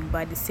talking.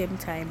 But at the same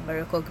time, by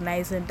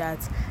recognizing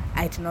that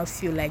I do not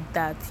feel like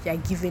that, you're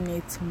giving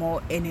it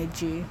more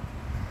energy.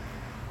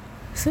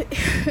 So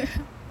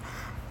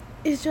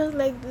it's just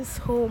like this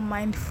whole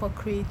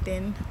mindfuckery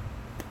thing.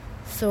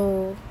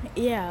 So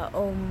yeah,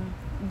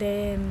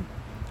 then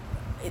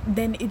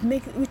it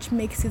makes, which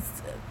makes it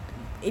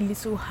a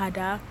little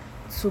harder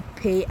to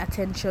pay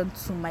attention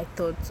to my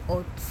thoughts,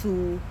 or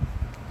to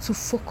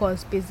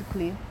focus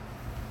basically,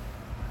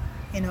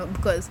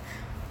 because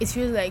it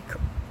feels like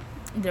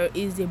there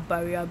is a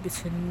barrier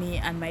between me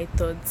and my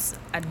thoughts,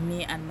 and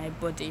me and my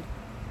body.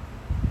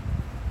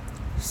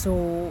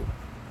 So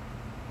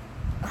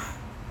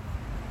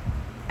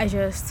I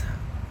just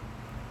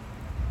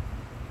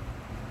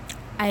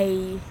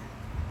I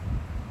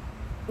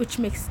which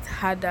makes it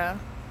harder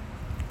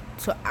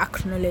to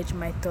acknowledge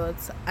my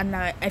thoughts, and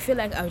I feel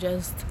like I've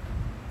just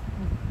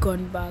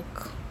gone back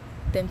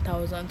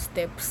 10,000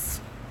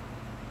 steps.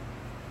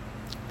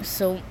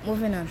 So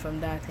moving on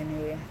from that,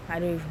 anyway, I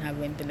don't even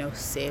have anything else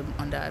to say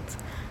on that.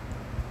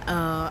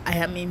 I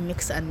am a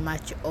mix and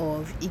match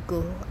of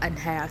ego and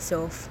higher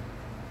self.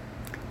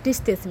 This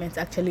statement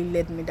actually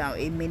led me down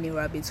a mini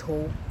rabbit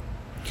hole,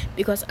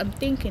 because I'm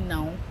thinking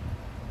now,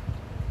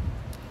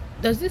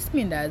 does this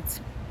mean that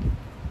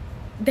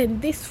then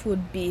this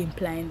would be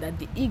implying that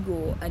the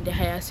ego and the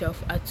higher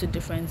self are two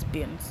different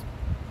beings?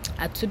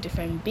 Are two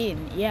different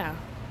beings, yeah,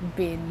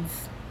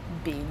 beings,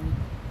 being.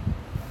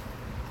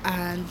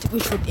 And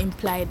which would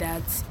imply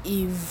that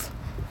if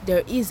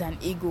there is an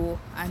ego,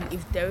 and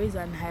if there is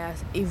a higher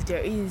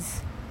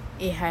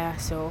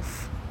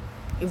self,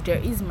 if there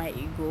is my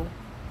ego,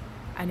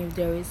 and if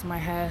there is my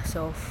higher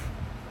self,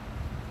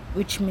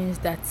 which means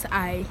that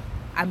I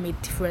am a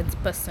different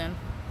person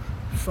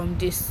from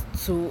these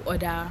two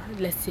other,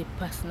 let's say,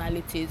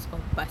 personalities or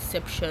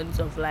perceptions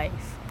of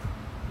life.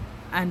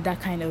 And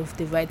that kind of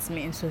divides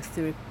me into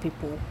three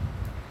people: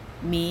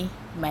 me,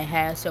 my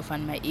higher self,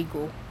 and my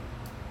ego.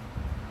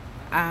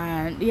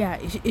 And yeah,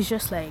 it's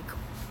just like,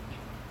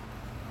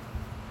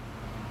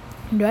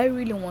 do I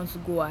really want to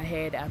go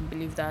ahead and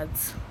believe that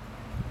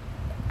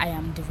I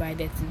am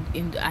divided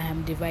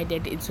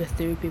into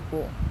three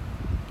people?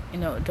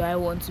 Do I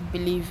want to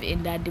believe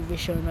in that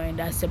division or in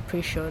that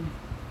separation?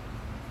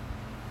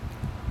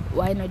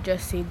 Why not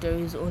just say there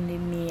is only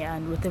me,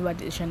 and whatever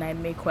decision I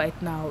make right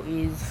now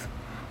is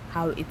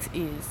how it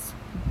is?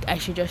 I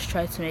should just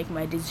try to make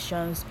my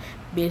decisions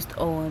based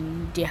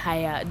on the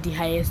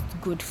highest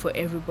good for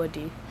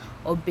everybody,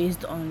 or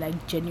based on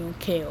like genuine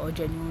care or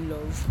genuine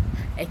love.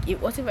 Like,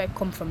 what if I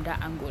come from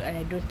that angle and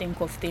I don't think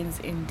of things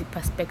in the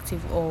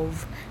perspective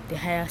of the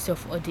higher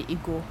self or the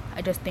ego?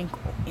 I just think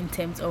in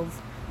terms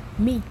of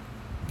me,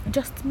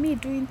 just me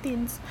doing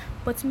things,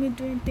 but me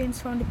doing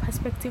things from the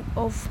perspective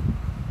of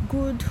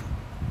good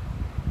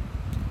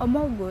or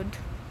more good.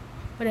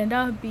 But then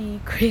that would be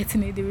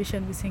creating a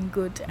division between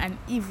good and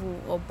evil,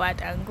 or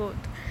bad and good.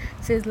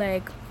 So it's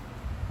like,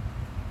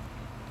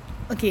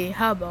 okay,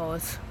 how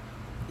about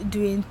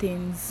doing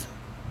things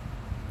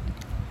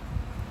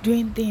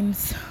doing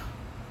things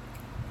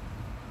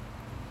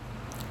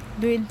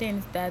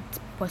that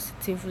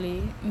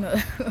positively, no,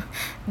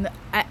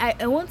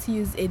 I want to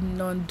use a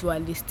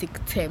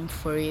non-dualistic term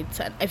for it,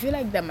 and I feel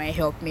like that might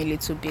help me a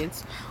little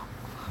bit.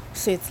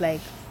 So it's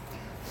like,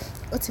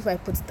 what if I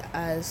put it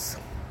as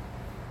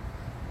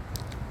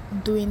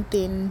doing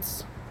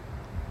things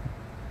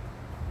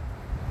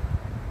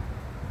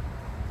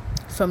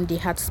from the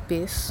heart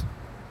space,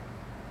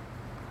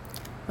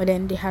 but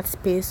then the heart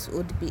space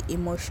would be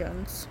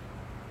emotions,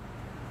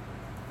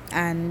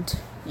 and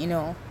we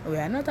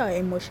are not our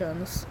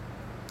emotions.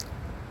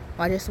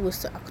 We're just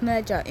supposed to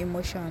acknowledge our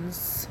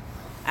emotions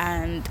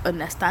and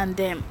understand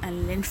them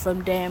and learn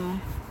from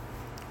them,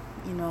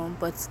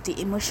 but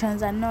the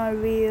emotions are not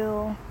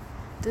real.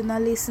 Do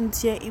not listen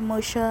to your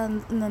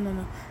emotions.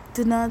 No.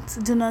 Do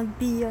not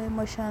be your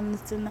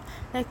emotions. Do not,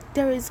 like,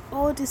 there is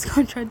all this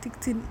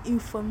contradicting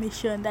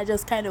information that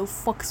just kind of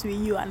fucks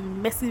with you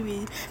and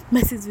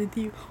messes with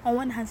you. On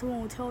one hand,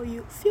 someone will tell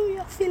you, feel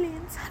your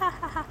feelings, ha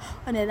ha ha.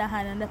 On the other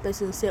hand, another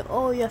person will say,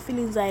 oh, your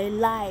feelings are a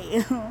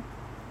lie.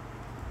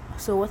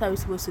 So what are we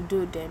supposed to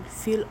do then?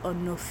 Feel or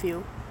no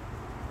feel?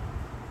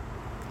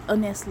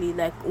 Honestly,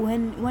 like,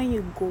 when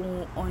you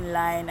go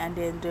online and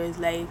then there's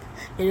like,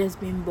 you're just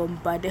being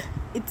bombarded.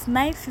 It's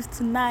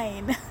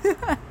 9:59.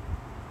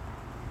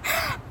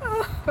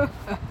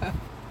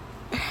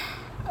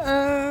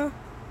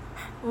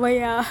 But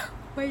yeah,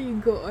 when you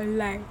go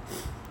online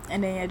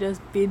and then you're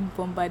just being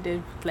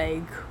bombarded with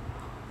like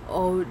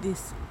all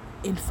this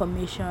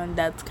information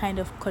that kind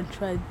of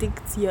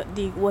contradicts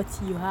what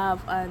you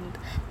have, and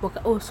but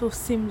also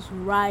seems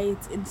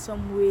right in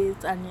some ways,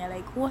 and you're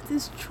like, what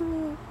is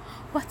true?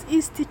 What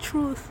is the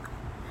truth?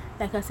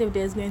 Like, as if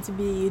there's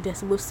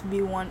supposed to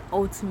be one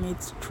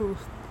ultimate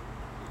truth.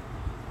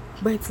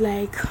 But it's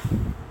like,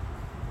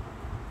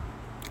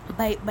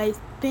 by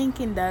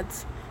thinking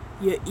that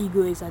your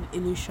ego is an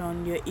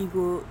illusion, your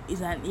ego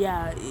is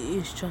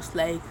it's just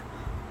like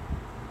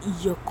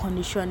your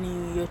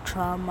conditioning, your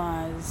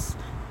traumas,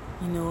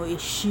 a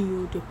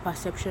shield, a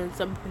perception,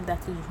 something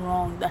that is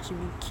wrong, that should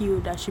be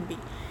killed,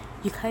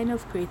 you kind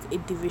of create a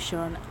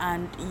division,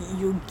 and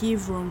you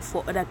give room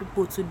for other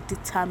people to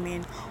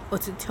determine or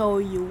to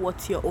tell you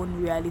what your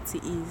own reality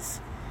is.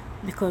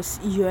 because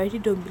you already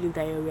don't believe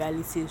that your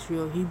reality is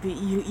real.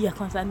 You're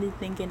constantly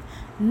thinking,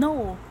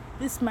 no,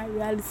 this my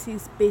reality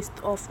is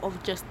based off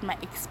of just my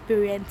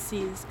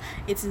experiences.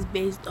 It is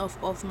based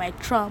off of my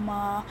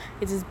trauma.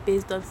 It is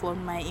based off of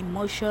my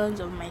emotions,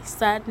 of my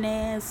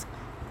sadness.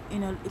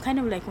 Kind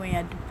of like when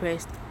you're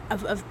depressed.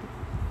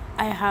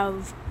 I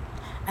have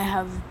I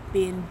have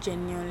been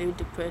genuinely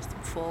depressed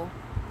before.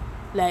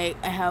 Like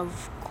I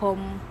have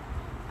come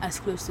as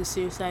close to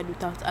suicide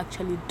without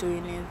actually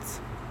doing it.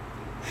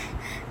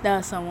 That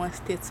was someone's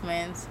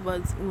statement,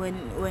 but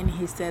when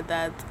he said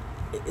that,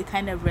 it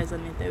kind of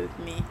resonated with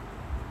me.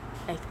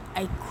 Like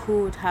I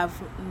could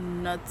have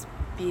not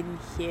been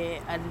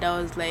here, and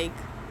that was like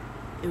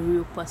a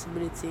real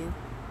possibility.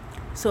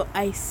 So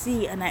I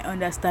see and I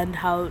understand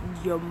how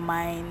the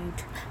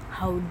mind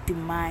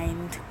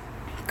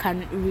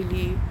can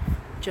really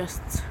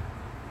just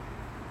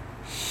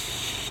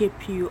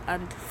shape you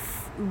and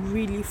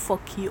really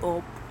fuck you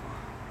up.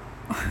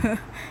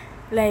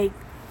 Like,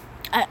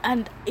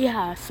 and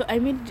yeah, so I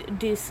made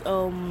this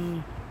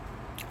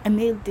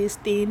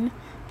thing,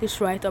 this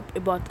write up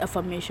about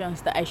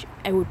affirmations that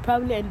I would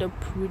probably end up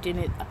reading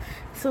it.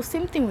 So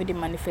same thing with the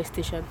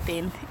manifestation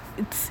thing.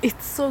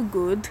 It's so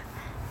good,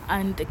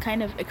 and it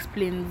kind of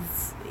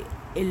explains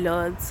a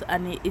lot,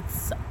 and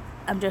it's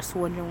I'm just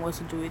wondering what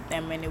to do with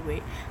them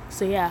anyway.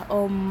 So yeah,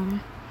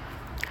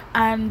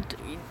 and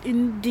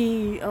in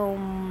the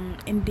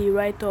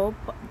write up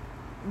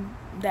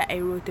that I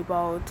wrote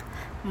about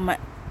my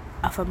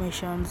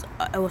affirmations,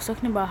 I was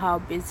talking about how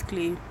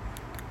basically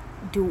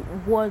the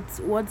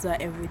words are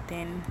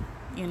everything.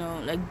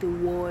 Like the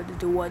word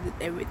is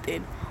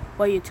everything.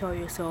 What you tell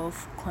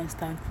yourself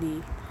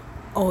constantly,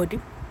 or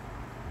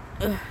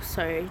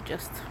sorry,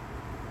 just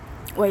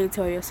what you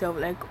tell yourself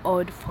like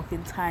all the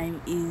fucking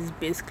time is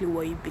basically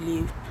what you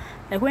believe.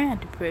 Like when you're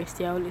depressed,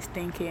 you're always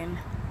thinking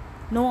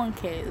no one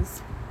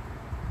cares.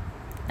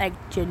 Like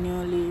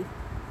genuinely,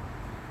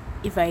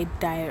 if I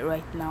die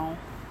right now,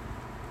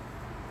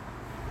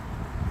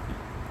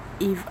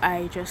 if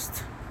I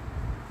just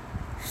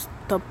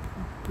stop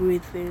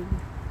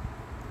breathing,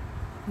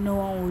 no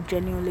one will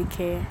genuinely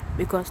care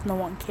because no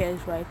one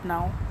cares right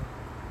now.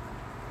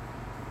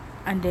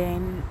 And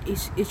then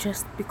it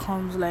just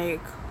becomes like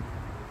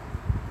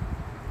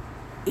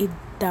a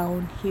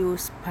downhill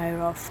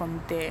spiral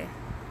from there,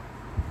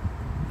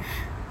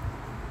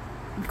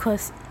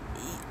 because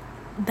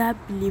that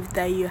belief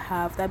that you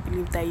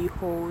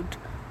hold,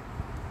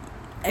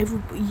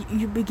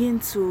 you begin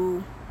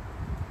to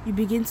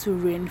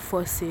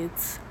reinforce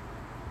it.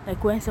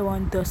 Like when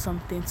someone does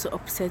something to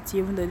upset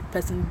you, even though the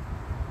person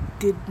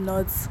did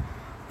not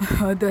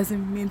or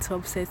doesn't mean to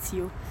upset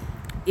you,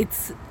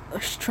 it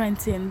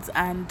strengthens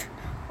and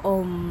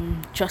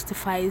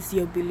justifies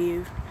your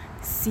belief.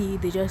 See,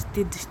 they just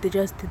did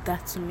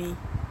that to me.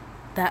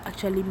 That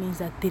actually means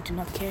that they do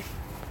not care.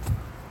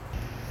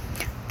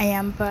 I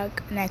am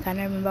back and I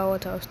cannot remember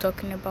what I was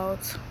talking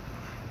about.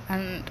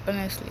 And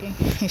honestly,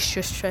 it's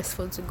just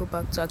stressful to go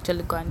back to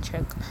actually go and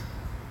check.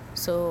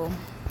 So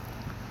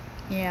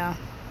yeah.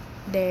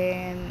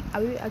 Then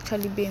are we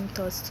actually being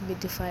taught to be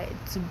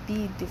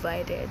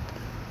divided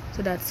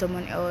so that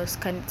someone else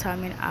can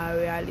determine our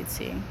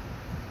reality?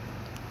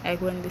 Like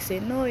when they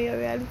say no, your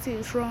reality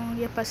is wrong,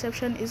 your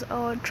perception is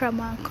all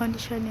trauma and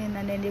conditioning,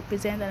 and then they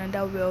present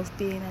another way of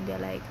being and they're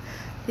like,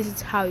 this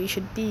is how you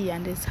should be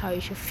and this is how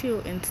you should feel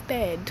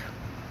instead.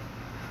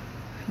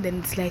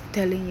 Then it's like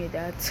telling you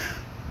that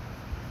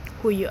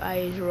who you are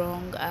is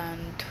wrong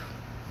and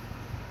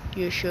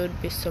you should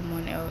be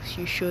someone else,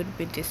 you should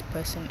be this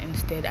person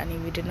instead, and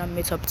if you did not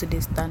meet up to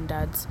these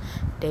standards,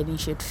 then you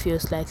should feel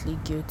slightly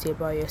guilty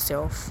about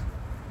yourself.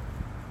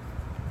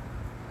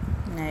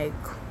 Like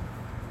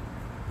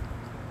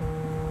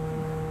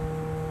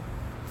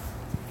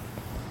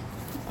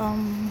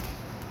and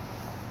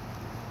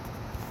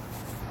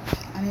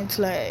it's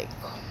like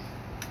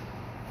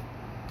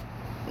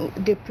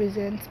they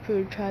present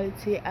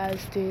spirituality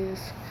as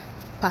this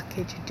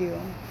package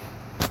deal.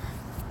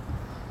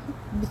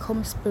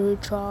 Become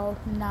spiritual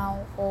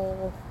now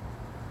or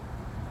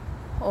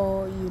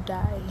you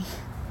die.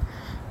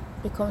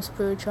 Become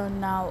spiritual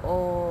now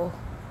or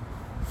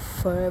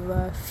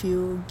forever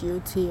feel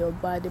guilty or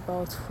bad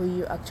about who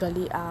you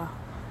actually are.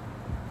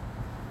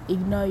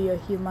 Ignore your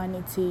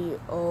humanity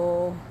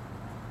or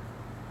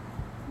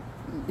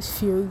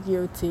feel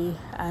guilty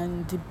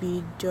and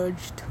be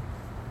judged.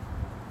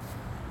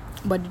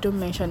 But they don't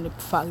mention the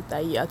fact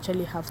that you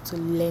actually have to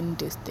learn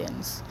these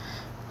things.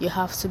 You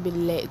have to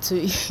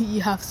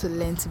you have to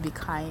learn to be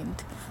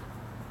kind.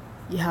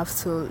 You have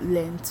to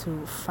learn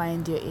to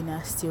find your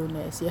inner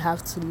stillness. You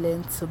have to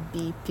learn to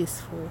be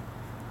peaceful.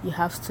 You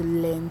have to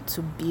learn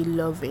to be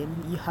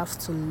loving. You have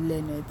to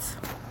learn it.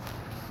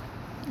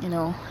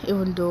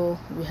 Even though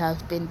we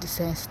have been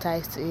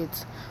desensitized to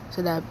it,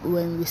 so that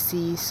when we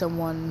see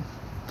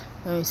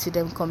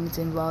them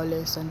committing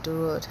violence on the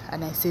road,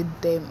 and I see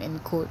them in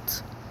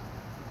quotes,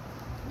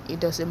 it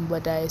doesn't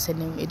bother us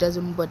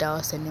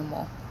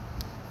anymore.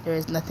 There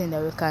is nothing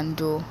that we can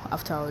do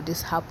after all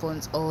this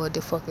happens all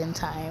the fucking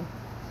time.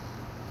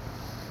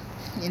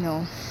 you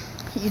know,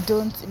 you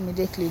don't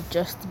immediately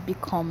just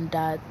become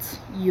that.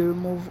 You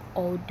remove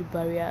all the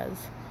barriers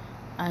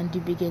and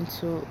you begin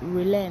to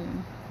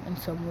relearn in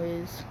some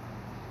ways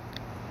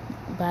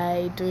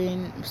by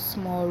doing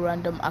small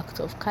random acts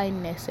of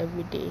kindness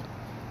every day.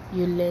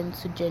 You learn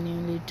to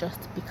genuinely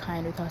just be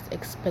kind without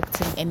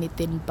expecting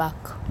anything back.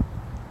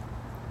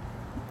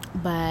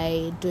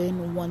 By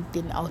doing one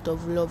thing out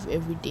of love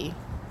every day,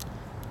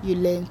 you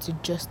learn to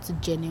just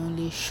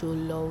genuinely show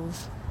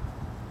love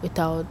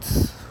without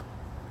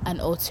an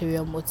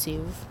ulterior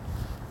motive.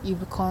 You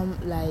become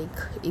like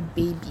a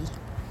baby,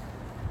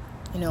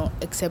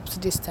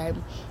 except this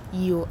time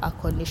you are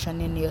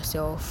conditioning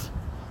yourself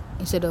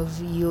instead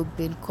of you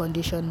being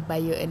conditioned by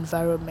your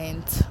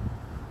environment,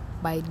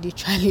 by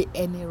literally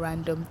any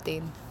random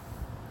thing.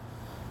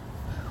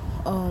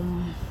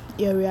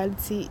 Your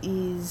reality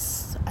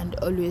is and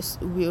always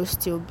will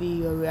still be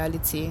your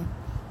reality,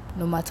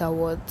 no matter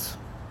what.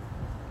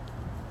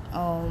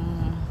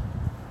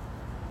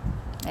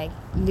 Like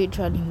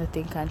literally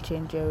nothing can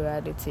change your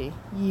reality.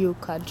 You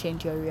can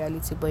change your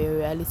reality, but your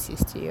reality is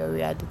still your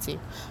reality.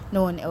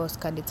 No one else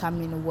can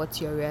determine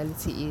what your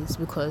reality is,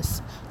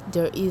 because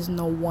there is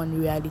no one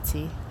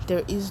reality.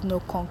 There is no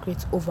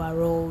concrete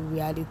overall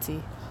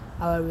reality.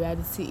 Our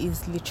reality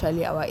is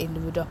literally our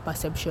individual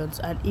perceptions,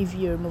 and if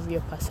you remove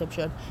your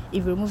perception,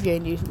 if you remove your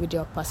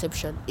individual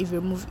perception, if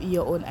you remove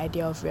your own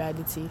idea of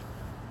reality,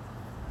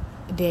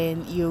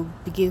 then you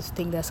begin to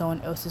think that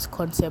someone else's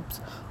concept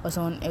or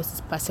someone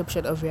else's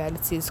perception of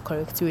reality is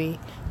correct way,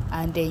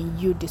 and then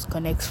you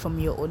disconnect from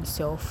your own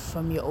self,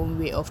 from your own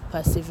way of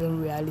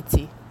perceiving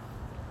reality.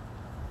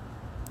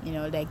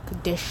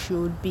 Like there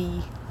should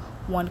be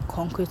one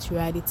concrete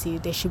reality.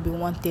 There should be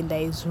one thing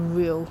that is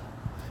real,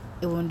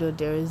 even though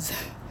there is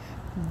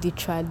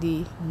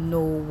literally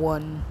no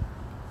one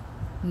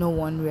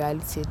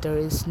reality. There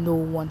is no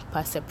one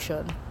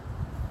perception.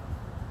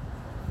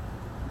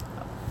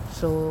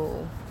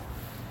 So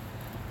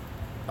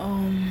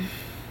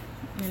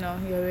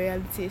your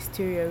reality is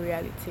still your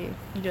reality.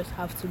 You just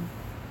have to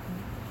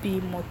be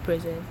more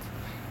present.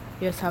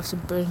 You just have to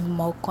bring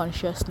more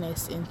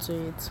consciousness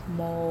into it,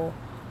 more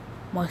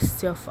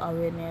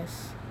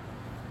self-awareness,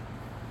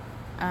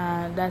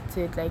 and that's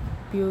it. Like,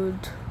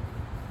 build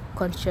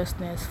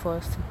consciousness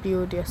first,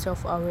 build your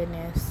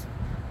self-awareness,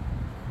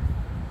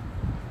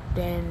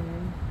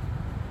 then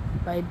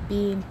by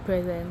being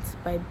present,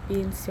 by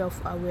being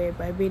self-aware,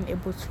 by being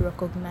able to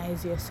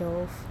recognize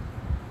yourself,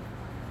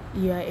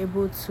 you are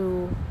able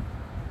to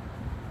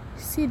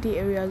see the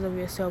areas of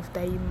yourself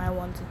that you might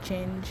want to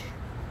change,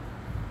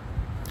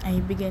 and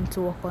you begin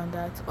to work on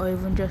that. Or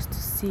even just to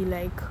see,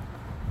 like,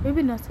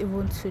 maybe not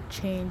even to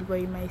change, but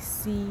you might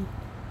see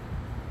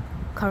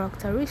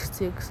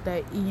characteristics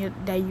that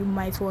you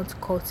might want to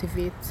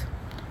cultivate.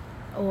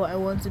 Or I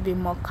want to be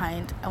more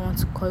kind, I want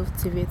to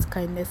cultivate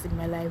kindness in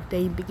my life.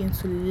 Then you begin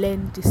to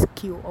learn the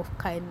skill of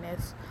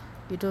kindness.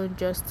 You don't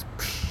just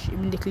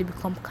immediately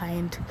become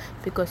kind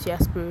because you are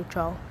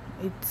spiritual.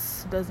 It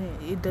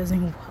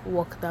doesn't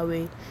work that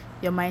way.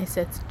 Your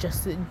mindset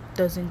just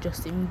doesn't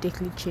just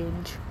immediately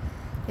change.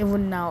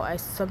 Even now, I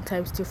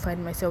sometimes still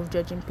find myself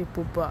judging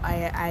people, but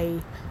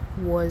I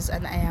was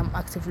and I am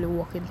actively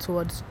working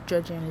towards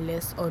judging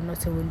less, or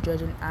not even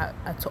judging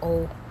at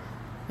all.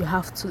 You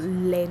have to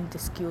learn the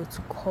skill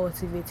to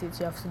cultivate it.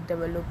 You have to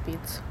develop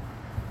it.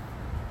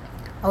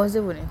 I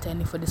wasn't even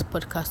intending for this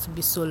podcast to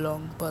be so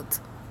long,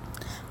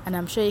 and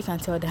I'm sure you can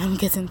tell that I'm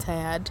getting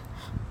tired,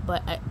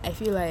 but I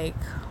feel like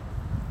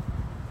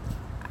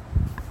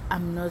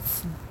I'm not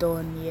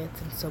done yet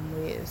in some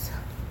ways.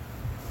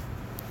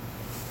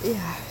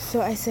 Yeah,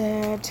 so I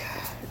said,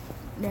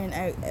 then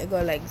I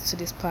got like to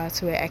this part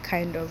where I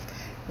kind of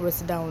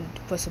wrote down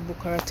the possible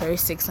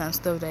characteristics and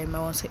stuff that I might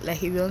want to,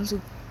 like, if you want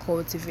to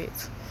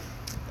cultivate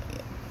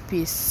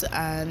peace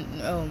and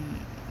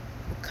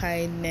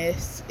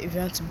kindness, if you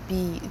want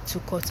to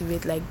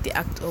cultivate like the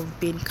act of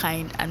being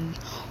kind and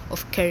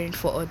of caring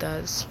for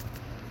others,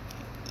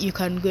 you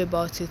can go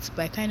about it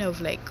by kind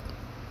of like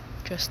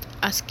just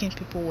asking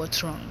people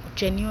what's wrong,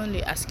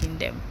 genuinely asking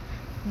them,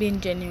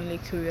 being genuinely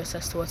curious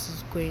as to what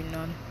is going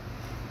on.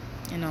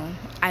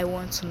 I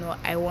want to know,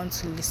 I want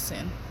to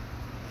listen.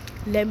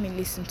 Let me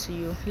listen to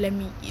you. Let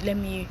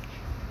me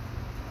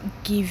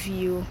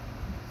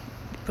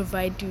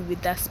provide you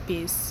with that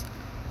space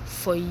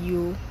for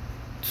you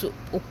to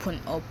open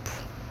up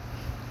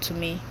to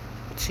me,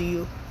 to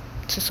you,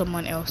 to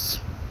someone else.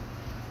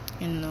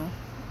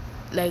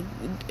 Like,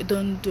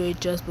 don't do it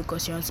just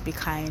because you want to be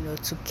kind or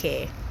to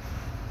care.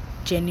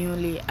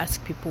 Genuinely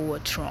ask people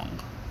what's wrong.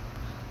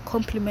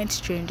 Compliment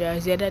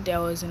strangers. The other day I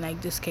was in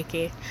like this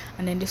keke,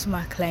 and then this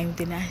woman climbed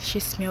in and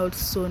she smelled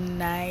so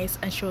nice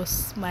and she was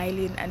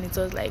smiling, and it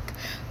was like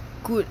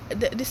good.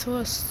 This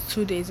was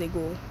 2 days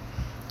ago.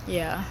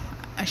 Yeah,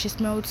 and she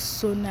smelled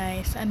so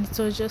nice, and it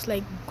was just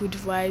like good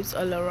vibes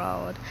all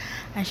around.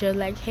 And she was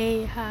like,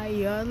 "Hey, hi."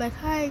 I was like,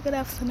 "Hi, good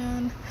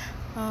afternoon."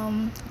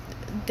 Um,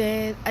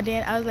 then at the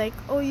end, I was like,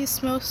 "Oh, you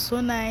smell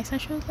so nice,"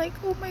 and she was like,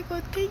 "Oh my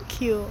god,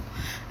 thank you,"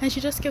 and she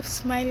just kept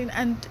smiling,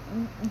 and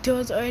there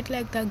was already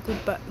like that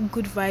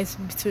good vibes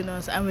between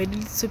us, and we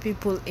were two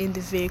people in the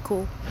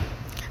vehicle,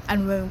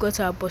 and when we got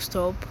to our bus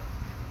stop,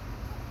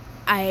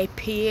 I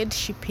paid,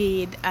 she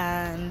paid,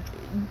 and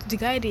the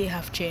guy didn't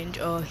have change,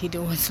 or he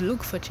didn't want to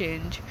look for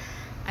change,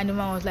 and the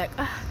man was like,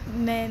 "Ah,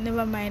 nah,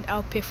 never mind,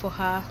 I'll pay for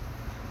her,"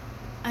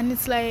 and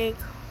it's like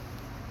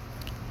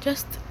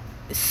just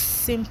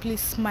simply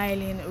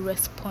smiling,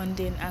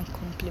 responding, and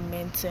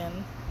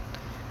complimenting.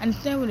 And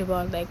it's not even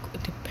about like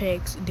the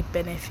perks, the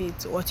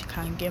benefits, what you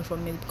can gain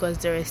from it, because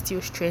there is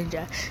still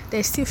stranger.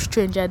 There's still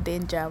stranger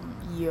danger,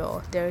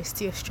 yo. There is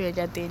still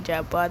stranger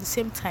danger, but at the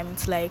same time,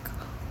 it's like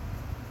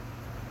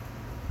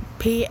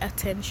pay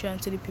attention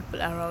to the people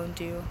around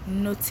you.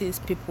 Notice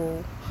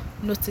people,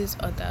 notice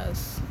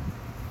others.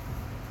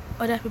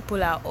 Other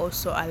people are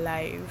also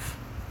alive.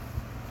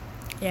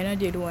 You're not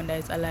the only one that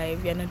is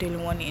alive. You're not the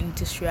only one in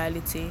this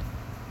reality.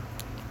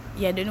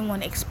 You're the only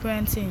one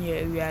experiencing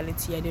your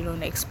reality. You're the only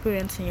one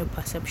experiencing your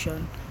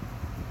perception.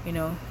 You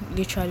know,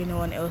 literally no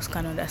one else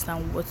can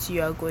understand what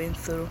you are going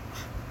through.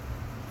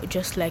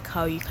 Just like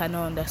how you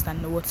cannot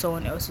understand what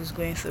someone else is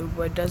going through,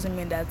 but it doesn't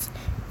mean that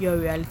your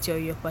reality or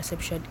your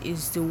perception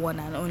is the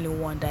one and only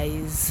one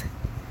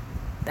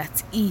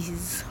that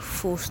is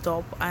full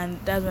stop. And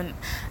that's when,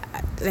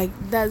 like,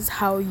 that's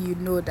how you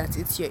know that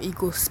it's your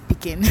ego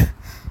speaking.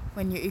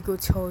 When your ego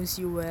tells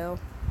you, well,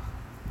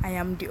 I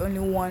am the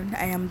only one,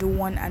 I am the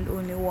one and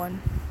only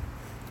one,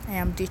 I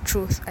am the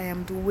truth, I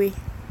am the way,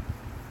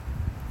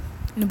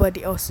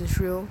 nobody else is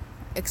real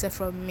except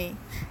from me.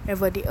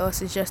 Everybody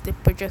else is just a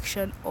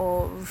projection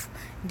of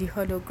the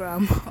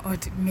hologram or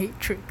the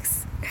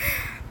matrix.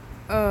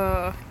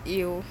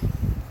 Ew.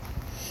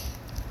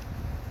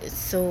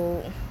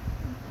 So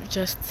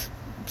just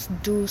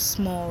do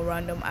small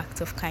random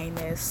acts of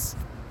kindness.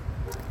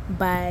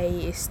 Buy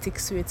a stick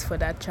sweet for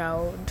that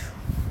child.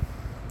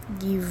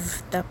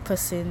 Give that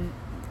person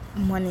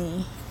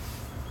money.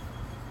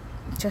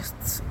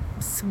 Just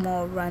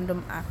small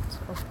random acts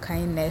of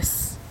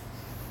kindness.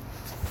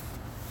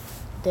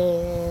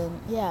 Then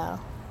yeah,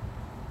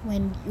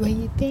 when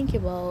you think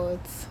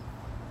about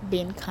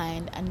being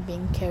kind and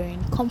being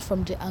caring, come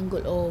from the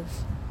angle of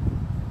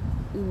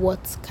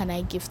what can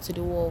I give to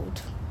the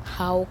world?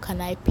 How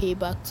can I pay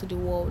back to the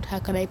world? How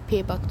can I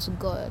pay back to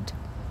God?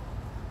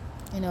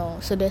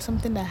 So there's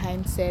something that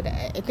Heinz said.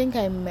 I think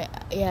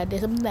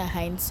there's something that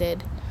Heinz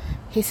said.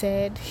 He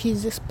said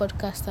he's this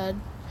podcaster.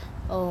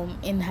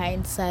 In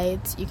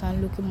hindsight, you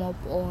can look him up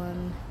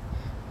on.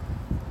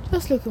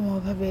 Just look him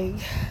up, a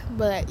big.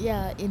 But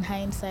yeah, in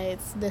hindsight,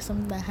 there's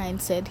something that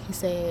Heinz said. He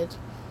said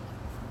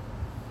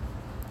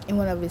in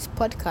one of his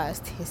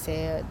podcasts, he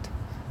said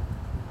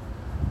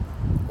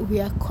we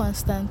are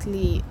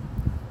constantly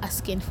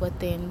asking for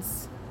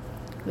things.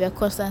 We are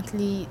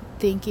constantly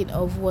thinking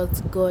of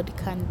what God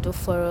can do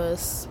for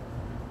us.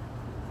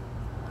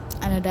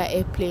 Another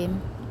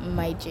airplane,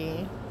 my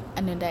J.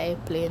 Another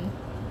airplane.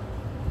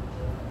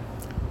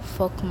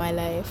 Fuck my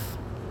life.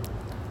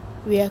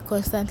 We are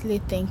constantly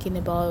thinking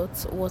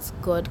about what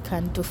God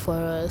can do for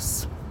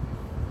us.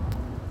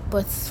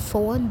 But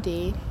for one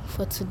day,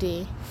 for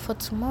today, for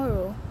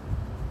tomorrow,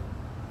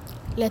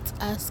 let's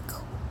ask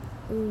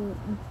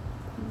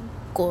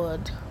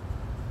God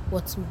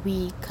what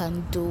we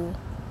can do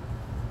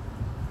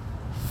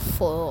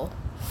for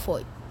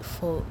it,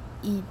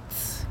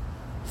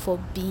 for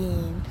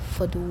being,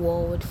 for the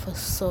world, for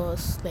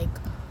source. Like,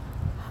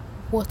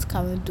 what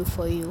can we do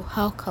for you?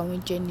 How can we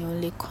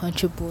genuinely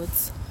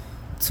contribute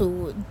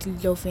to the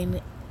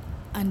loving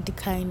and the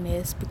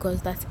kindness?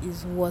 Because that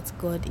is what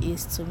God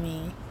is to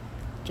me.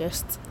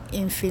 Just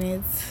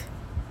infinite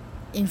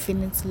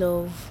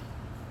love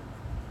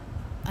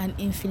and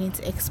infinite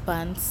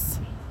expanse.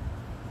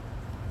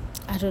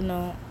 I don't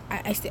know.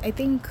 I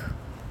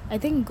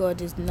think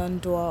God is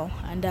non-dual,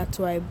 and that's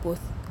why both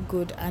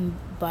good and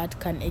bad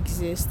can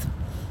exist.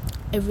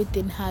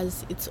 Everything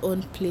has its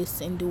own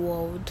place in the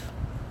world.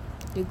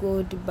 The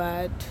good, the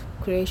bad,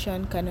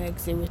 creation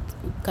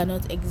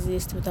cannot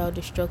exist without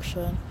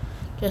destruction,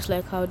 just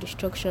like how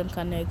destruction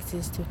cannot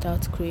exist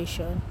without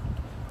creation.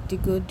 The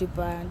good, the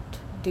bad,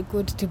 the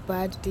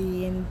bad, the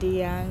yin, the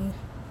yang.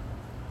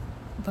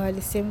 But at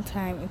the same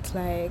time, it's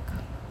like,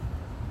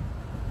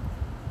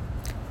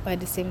 I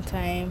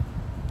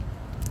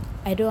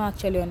don't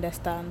actually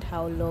understand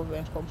how love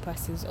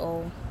encompasses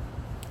all.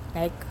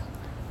 Like,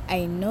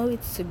 I know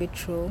it to be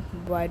true,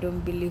 but I don't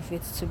believe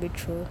it to be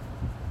true.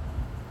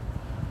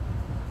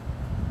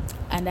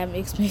 And that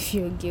makes me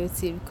feel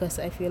guilty, because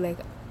I feel like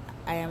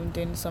I am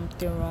doing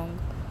something wrong,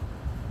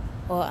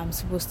 or I'm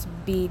supposed to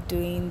be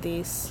doing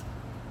this.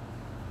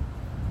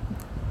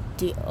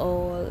 The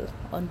all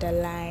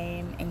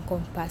underlying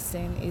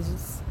encompassing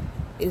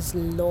is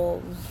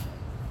love,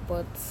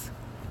 but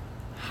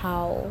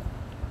how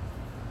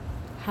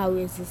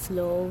is this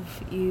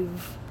love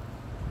if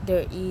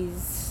there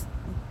is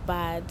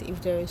bad,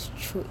 if there is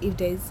true, if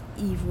there is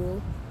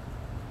evil?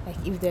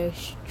 Like, if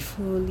there's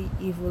truly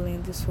evil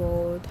in this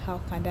world, how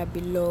can that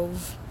be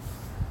love?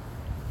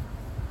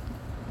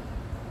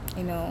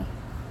 You know.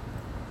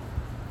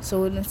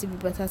 So wouldn't it be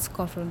better to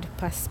come from the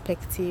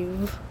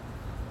perspective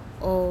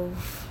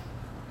of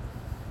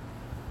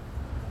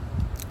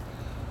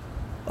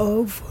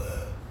of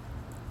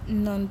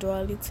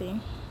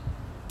non-duality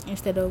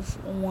instead of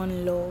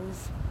one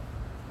love?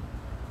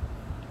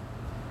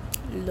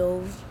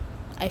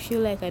 I feel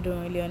like I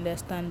don't really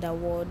understand that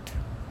word,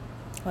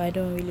 or I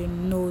don't really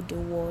know the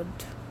word.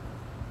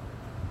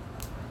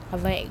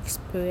 Have I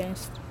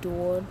experienced the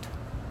word?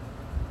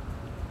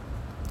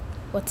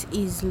 What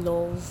is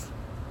love?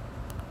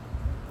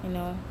 You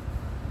know,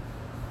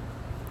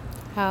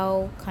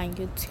 how can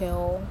you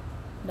tell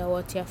that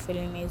what you're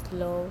feeling is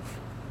love?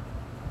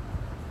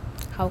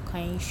 How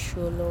can you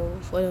show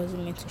love? What does it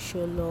mean to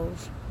show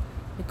love?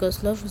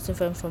 Because love is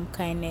different from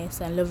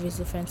kindness, and love is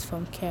different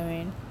from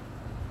caring.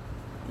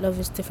 Love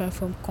is different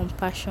from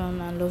compassion,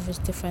 and love is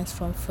different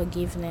from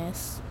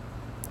forgiveness.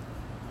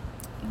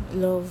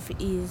 Love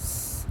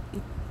is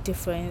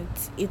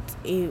different. It's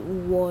a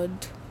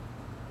word,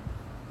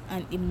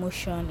 an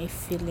emotion, a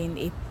feeling,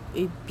 a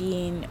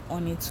being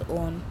on its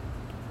own.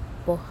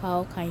 But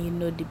how can you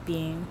know the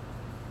being?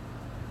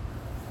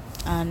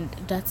 And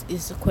that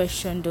is the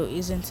question, though,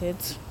 isn't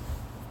it?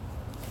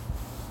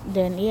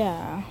 Then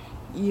yeah,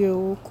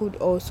 you could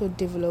also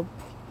develop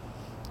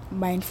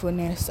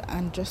mindfulness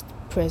and just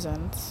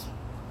presence.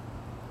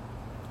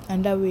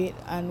 And that way,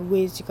 and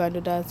ways you can do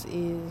that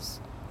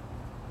is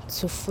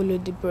to follow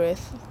the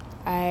breath.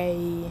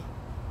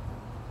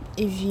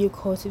 If you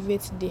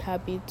cultivate the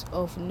habit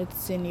of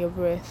noticing your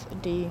breath,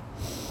 the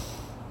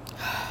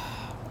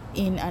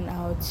in and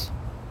out.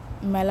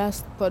 In my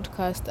last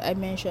podcast, I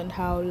mentioned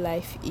how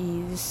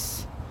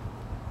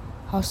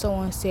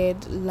someone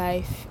said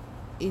life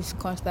is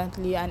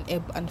constantly an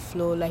ebb and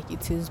flow, like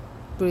it is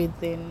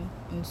breathing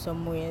in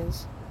some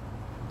ways.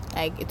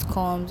 Like, it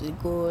comes, it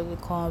goes,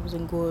 it comes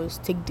and goes.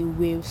 Take the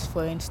waves,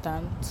 for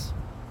instance.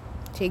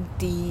 Take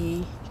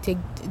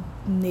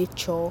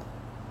nature.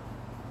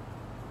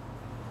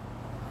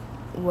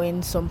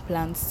 When some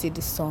plants see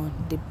the sun,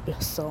 they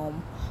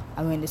blossom,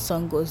 and when the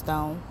sun goes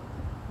down,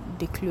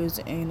 they close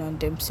in on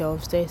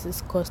themselves. There's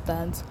this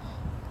constant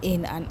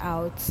in and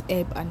out,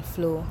 ebb and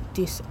flow,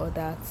 this or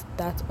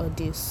that or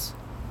this,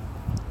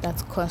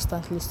 that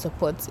constantly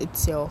supports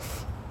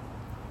itself.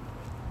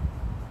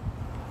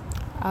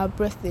 Our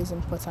breath is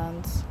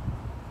important.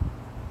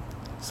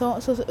 So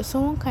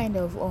someone kind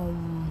of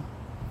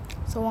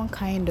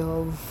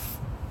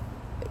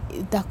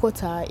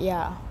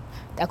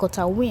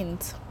Dakota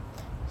Wint,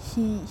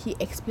 he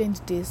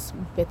explained this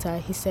better.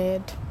 He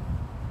said,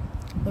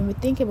 when we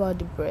think about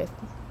the breath,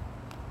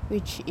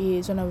 which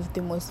is one of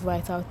the most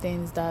vital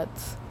things that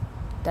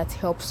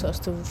helps us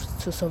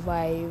to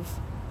survive,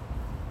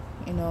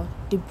 you know,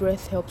 the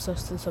breath helps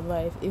us to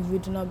survive. If we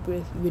do not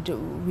breathe,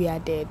 we are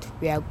dead,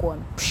 we are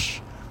gone.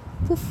 Psh,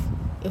 poof.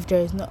 If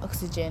there is no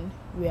oxygen,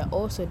 we are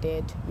also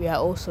dead, we are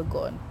also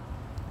gone.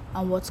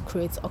 And what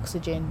creates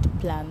oxygen? The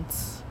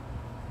plants.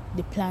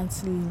 The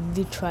plants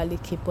literally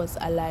keep us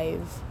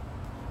alive,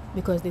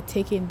 because they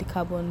take in the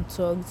carbon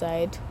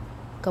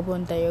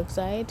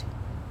dioxide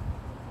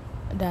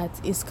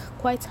that is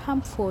quite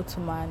harmful to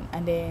man,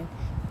 and then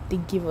they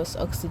give us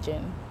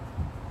oxygen.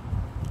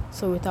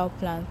 So without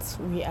plants,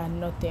 we are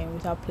nothing.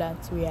 Without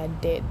plants, we are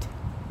dead.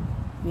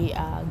 We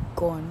are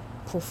gone.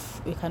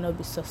 Poof. We cannot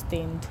be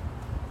sustained.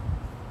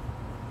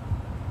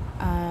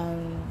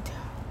 And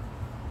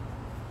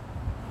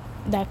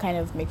that kind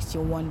of makes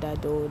you wonder,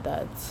 though,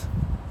 that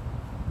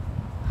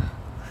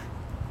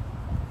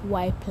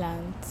why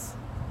plants?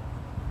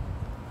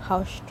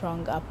 How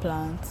strong are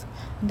plants?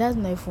 That's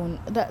not even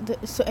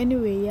that. So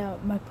anyway, yeah,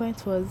 my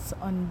point was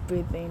on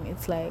breathing.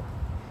 It's like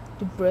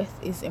the breath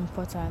is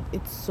important.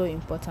 It's so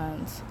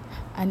important,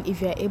 and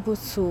if you're able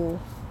to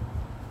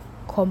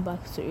come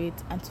back to it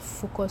and to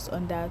focus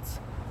on that,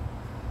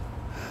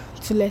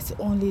 to let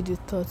only the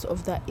thoughts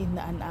of that in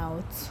and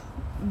out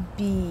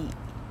be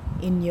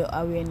in your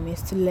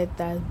awareness, to let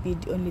that be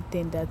the only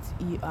thing that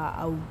you are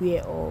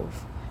aware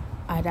of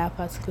at that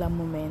particular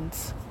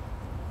moment,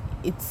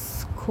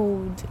 it's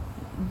could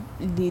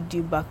lead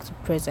you back to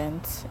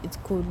present. It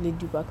could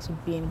lead you back to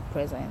being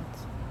present.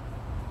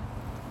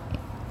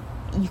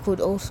 You could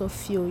also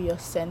feel your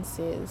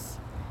senses.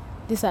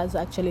 This has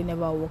actually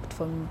never worked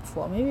for me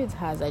before. Maybe it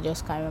has, I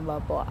just can't remember,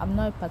 but I'm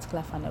not a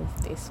particular fan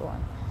of this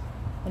one.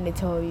 When they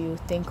tell you,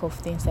 think of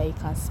things that you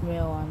can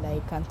smell and that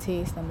you can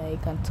taste and that you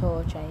can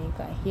touch and you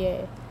can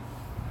hear.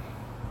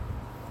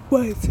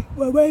 But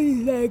my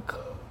mind is like,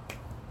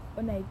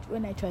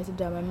 when I try to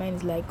do that, my mind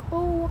is like,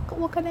 oh,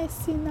 what can I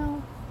see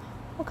now?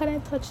 What can I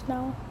touch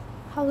now?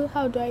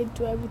 How do I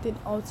do everything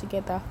all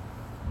together?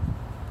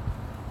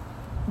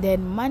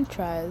 Then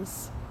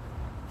mantras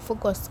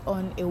focus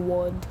on a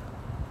word.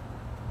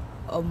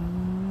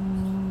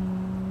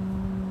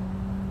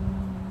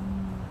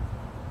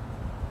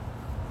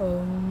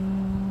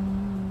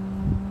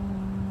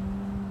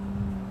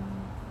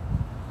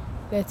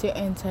 Let your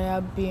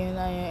entire being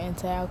and your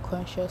entire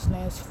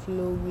consciousness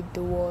flow with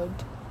the word.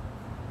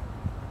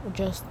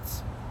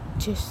 Just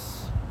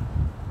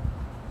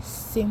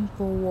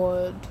simple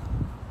word.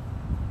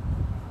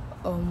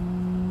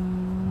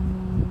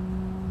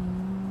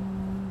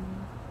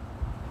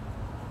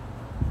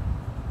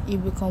 You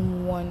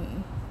become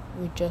one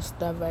with just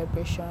that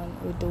vibration,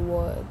 with the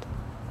word.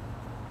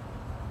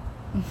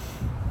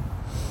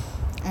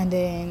 And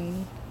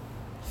then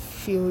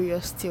feel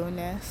your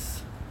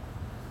stillness,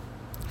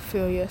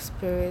 feel your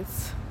spirit,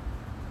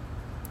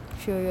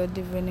 feel your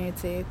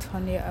divinity.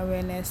 Turn your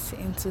awareness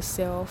into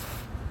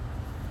self,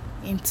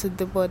 into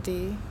the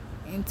body,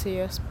 into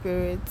your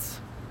spirit.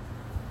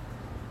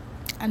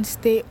 And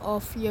stay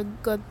off your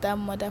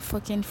goddamn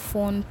motherfucking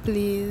phone,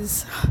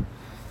 please.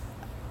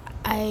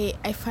 I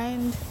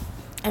find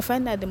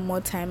that the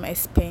more time I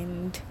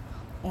spend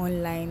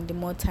online, the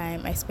more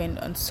time I spend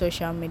on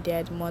social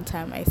media, the more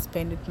time I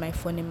spend with my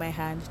phone in my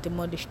hand, the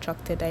more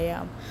distracted I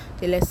am,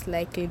 the less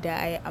likely that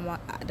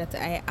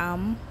I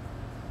am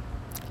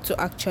to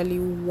actually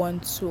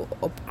want to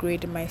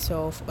upgrade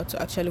myself, or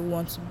to actually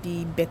want to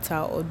be better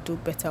or do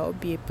better or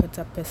be a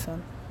better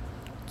person,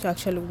 to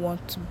actually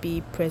want to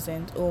be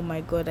present. Oh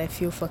my god, I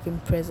feel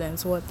fucking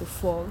present. What the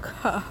fuck?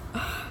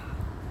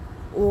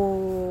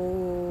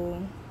 Oh,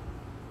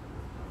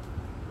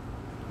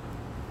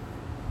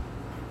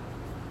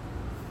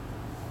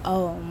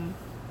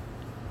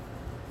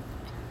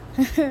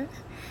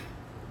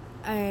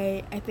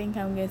 I think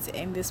I'm going to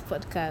end this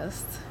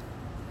podcast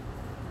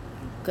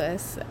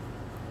because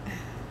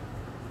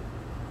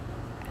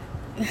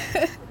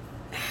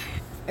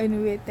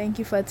anyway, thank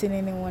you for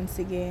tuning in once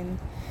again.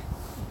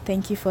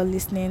 Thank you for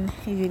listening.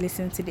 If you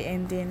listen to the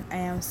ending, I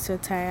am so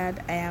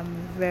tired, I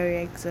am very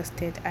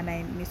exhausted, and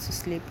I need to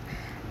sleep.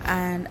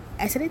 And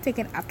I started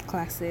taking art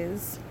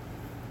classes,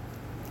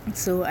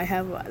 so I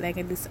have like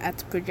this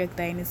art project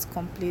that I need to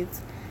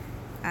complete,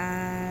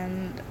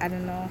 and I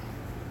don't know,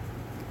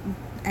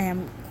 I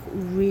am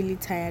really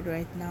tired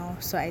right now,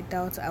 so I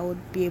doubt I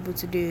would be able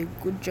to do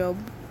a good job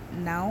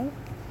now,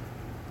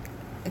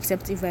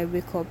 except if I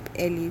wake up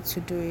early to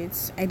do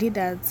it. I did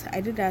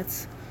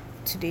that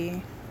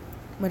today,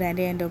 but I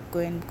didn't end up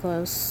going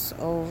because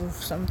of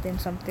something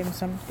that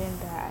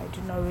I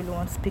do not really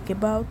want to speak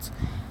about.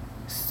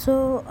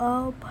 So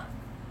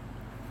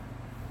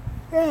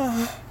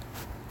yeah.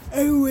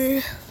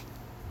 Anyway,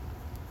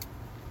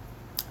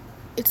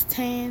 it's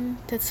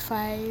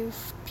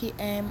 10:35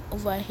 p.m.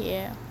 over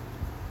here.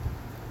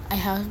 I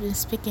have been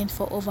speaking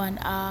for over an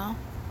hour.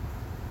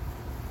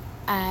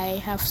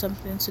 I have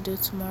something to do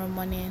tomorrow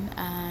morning,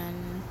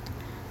 and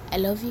I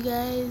love you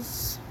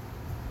guys.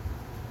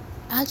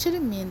 I actually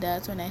mean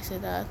that when I say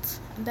that.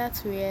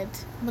 That's weird,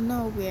 but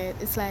not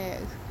weird. It's like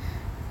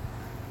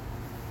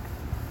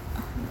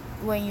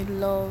when you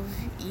love,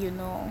 you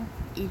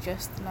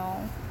just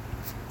know.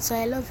 So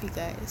I love you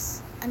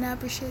guys, and I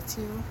appreciate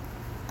you,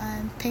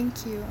 and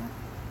thank you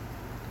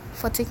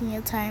for taking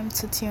your time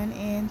to tune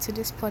in to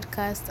this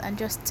podcast and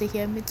just to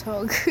hear me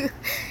talk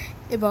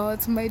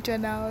about my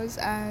journals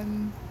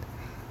and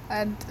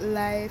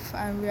life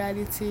and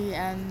reality,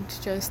 and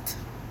just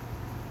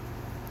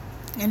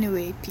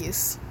anyway,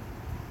 peace.